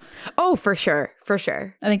 So for sure.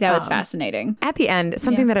 I think that was fascinating. At the end,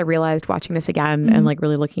 something that I realized watching this again and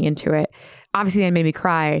really looking into it, obviously it made me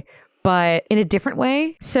cry, but in a different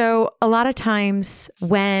way. So a lot of times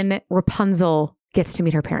when Rapunzel gets to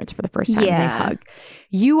meet her parents for the first time and they hug,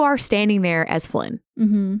 you are standing there as Flynn,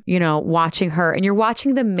 watching her, and you're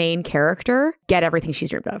watching the main character get everything she's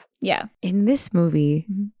dreamed of. Yeah. In this movie,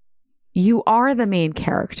 you are the main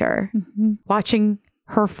character watching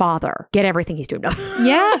her father get everything he's dreamed of.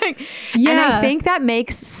 Yeah. And I think that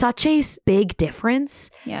makes such a big difference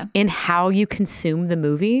in how you consume the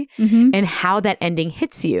movie and how that ending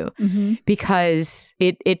hits you, because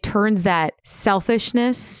it turns that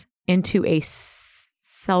selfishness into a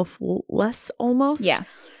selfless almost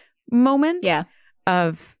moment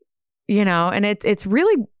of, and it's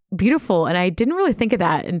really beautiful. And I didn't really think of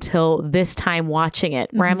that until this time watching it,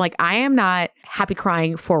 where I'm like, I am not happy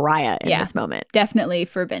crying for Raya in this moment. Definitely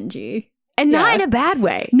for Benji. And not in a bad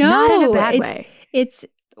way. No, not in a bad way. It's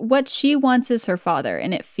what she wants is her father,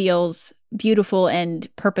 and it feels beautiful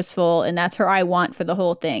and purposeful, and that's her I want for the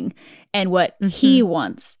whole thing. And what he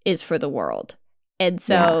wants is for the world. And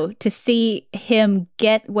so to see him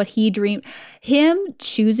get what he dreamed, him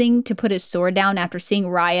choosing to put his sword down after seeing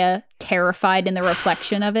Raya terrified in the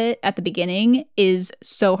reflection of it at the beginning is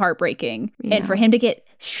so heartbreaking. Yeah. And for him to get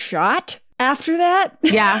shot after that.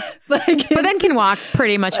 Yeah. But then can walk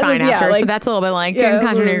pretty much fine after. So that's a little bit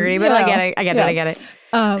contradictory, but I get it.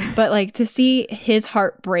 But to see his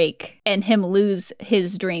heart break and him lose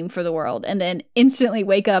his dream for the world and then instantly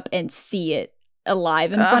wake up and see it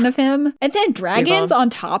alive in front of him, and then dragons on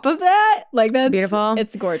top of that, that's beautiful.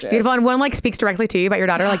 It's gorgeous, beautiful, and one speaks directly to you about your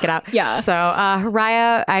daughter. Get out. So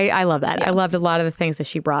Raya, I love that. I loved a lot of the things that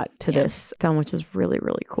she brought to this film, which is really,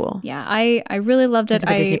 really cool. I really loved it. The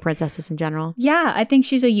Disney princesses in general. I think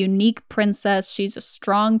she's a unique princess. She's a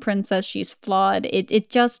strong princess. She's flawed. It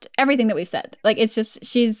just everything that we've said. It's just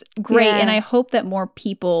she's great, and I hope that more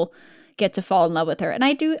people get to fall in love with her. And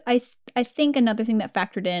I think another thing that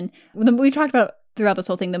factored in, we've talked about throughout this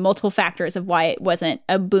whole thing, the multiple factors of why it wasn't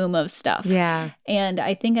a boom of stuff. Yeah. And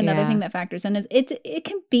I think another thing that factors in is it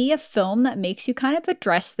can be a film that makes you kind of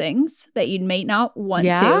address things that you may not want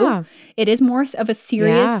to. It is more of a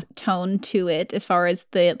serious tone to it as far as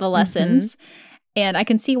the lessons. And I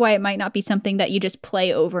can see why it might not be something that you just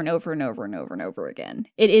play over and over and over and over and over again.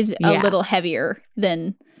 It is a little heavier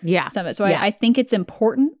than some of it. So I think it's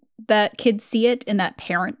important that kids see it and that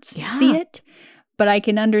parents see it. but I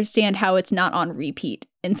can understand how it's not on repeat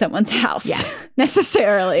in someone's house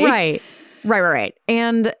necessarily. Right.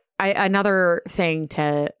 And another thing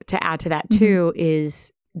to add to that too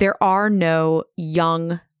is there are no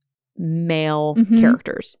young male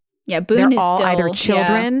characters. Yeah, Boone They're is all still either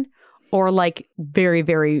children or like very,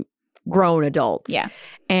 very grown adults. Yeah.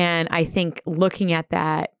 And I think looking at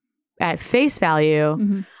that at face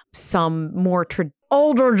value, some more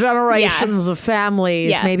older generations of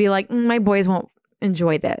families maybe like, my boys won't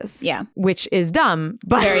enjoy this. Yeah. Which is dumb.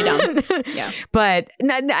 But very dumb. Yeah. But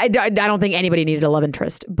I don't think anybody needed a love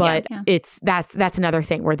interest. But that's another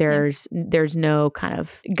thing where there's no kind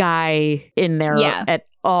of guy in there at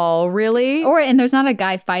all, really. And there's not a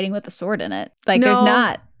guy fighting with a sword in it. Like there's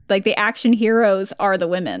not. Like the action heroes are the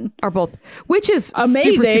women. Are both. Which is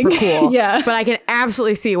amazing. Super cool. Yeah. But I can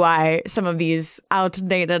absolutely see why some of these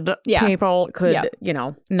outdated people could,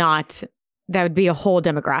 not. That would be a whole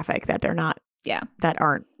demographic that they're not. Yeah. That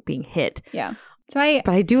aren't being hit. Yeah. So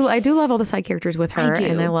But I do love all the side characters with her.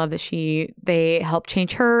 And I love that they help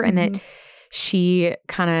change her and that she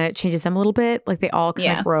kind of changes them a little bit. Like they all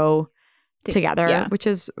kind of grow together, which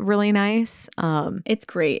is really nice. It's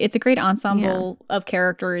great. It's a great ensemble of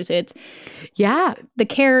characters. It's the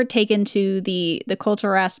care taken to the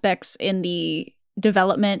cultural aspects in the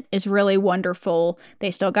development is really wonderful. They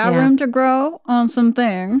still got room to grow on some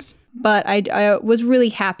things, but I was really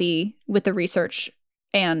happy with the research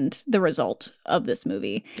and the result of this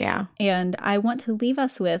movie. Yeah. And I want to leave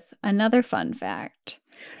us with another fun fact.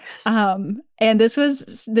 And this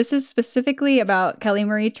is specifically about Kelly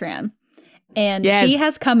Marie Tran. And she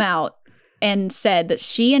has come out and said that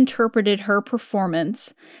she interpreted her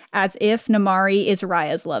performance as if Namaari is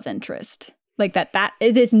Raya's love interest. Like that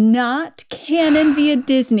it is not canon via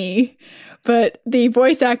Disney, but the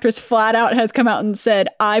voice actress flat out has come out and said,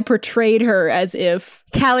 I portrayed her as if...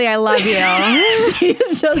 Kelly, I love you.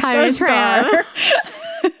 She's just Kelly a star.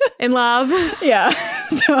 In love. Yeah.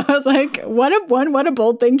 So I was like, what a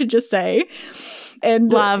bold thing to just say.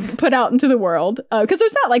 And put out into the world, because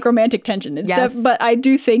there's not like romantic tension and stuff, but I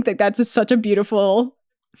do think that that's such a beautiful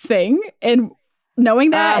thing. And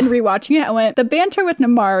knowing that and rewatching it, I went, the banter with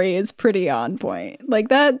Namaari is pretty on point. Like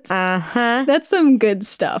that's some good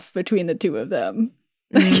stuff between the two of them.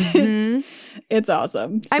 It's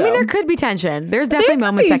awesome. So. I mean, there could be tension. There's definitely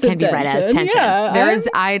moments that can be read as tension. Yeah, there's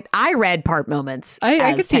I read part moments.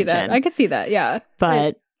 I could see that. I could see that. Yeah,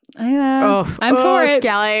 but. I'm for it.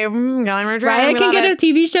 Raya can get a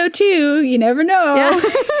TV show too. You never know. Yeah.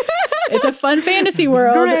 It's a fun fantasy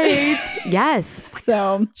world. Great. Yes.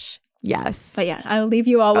 So yes. But yeah, I'll leave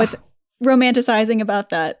you all with romanticizing about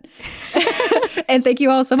that. And thank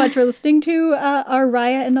you all so much for listening to our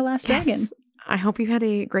Raya and the Last Dragon. I hope you had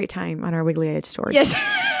a great time on our Wiggly Edge story. Yes.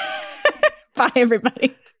 Bye,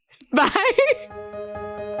 everybody. Bye.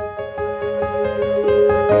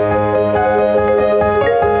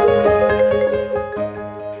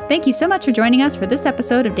 Thank you so much for joining us for this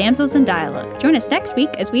episode of Damsels in Dialogue. Join us next week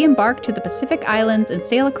as we embark to the Pacific Islands and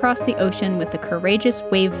sail across the ocean with the courageous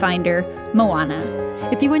wave finder, Moana.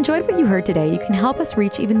 If you enjoyed what you heard today, you can help us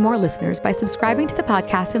reach even more listeners by subscribing to the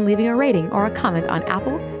podcast and leaving a rating or a comment on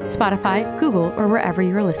Apple, Spotify, Google, or wherever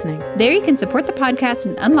you are listening. There you can support the podcast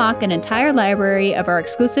and unlock an entire library of our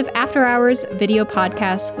exclusive after-hours video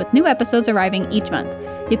podcasts with new episodes arriving each month.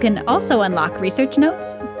 You can also unlock research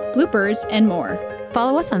notes, bloopers, and more.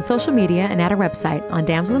 Follow us on social media and at our website on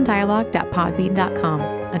damselsindialogue.podbean.com.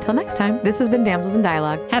 Until next time, this has been Damsels in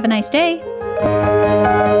Dialogue. Have a nice day.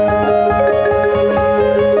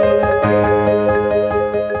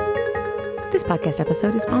 This podcast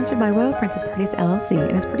episode is sponsored by Royal Princess Parties LLC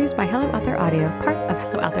and is produced by Hello Out There Audio, part of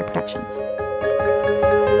Hello Out There Productions.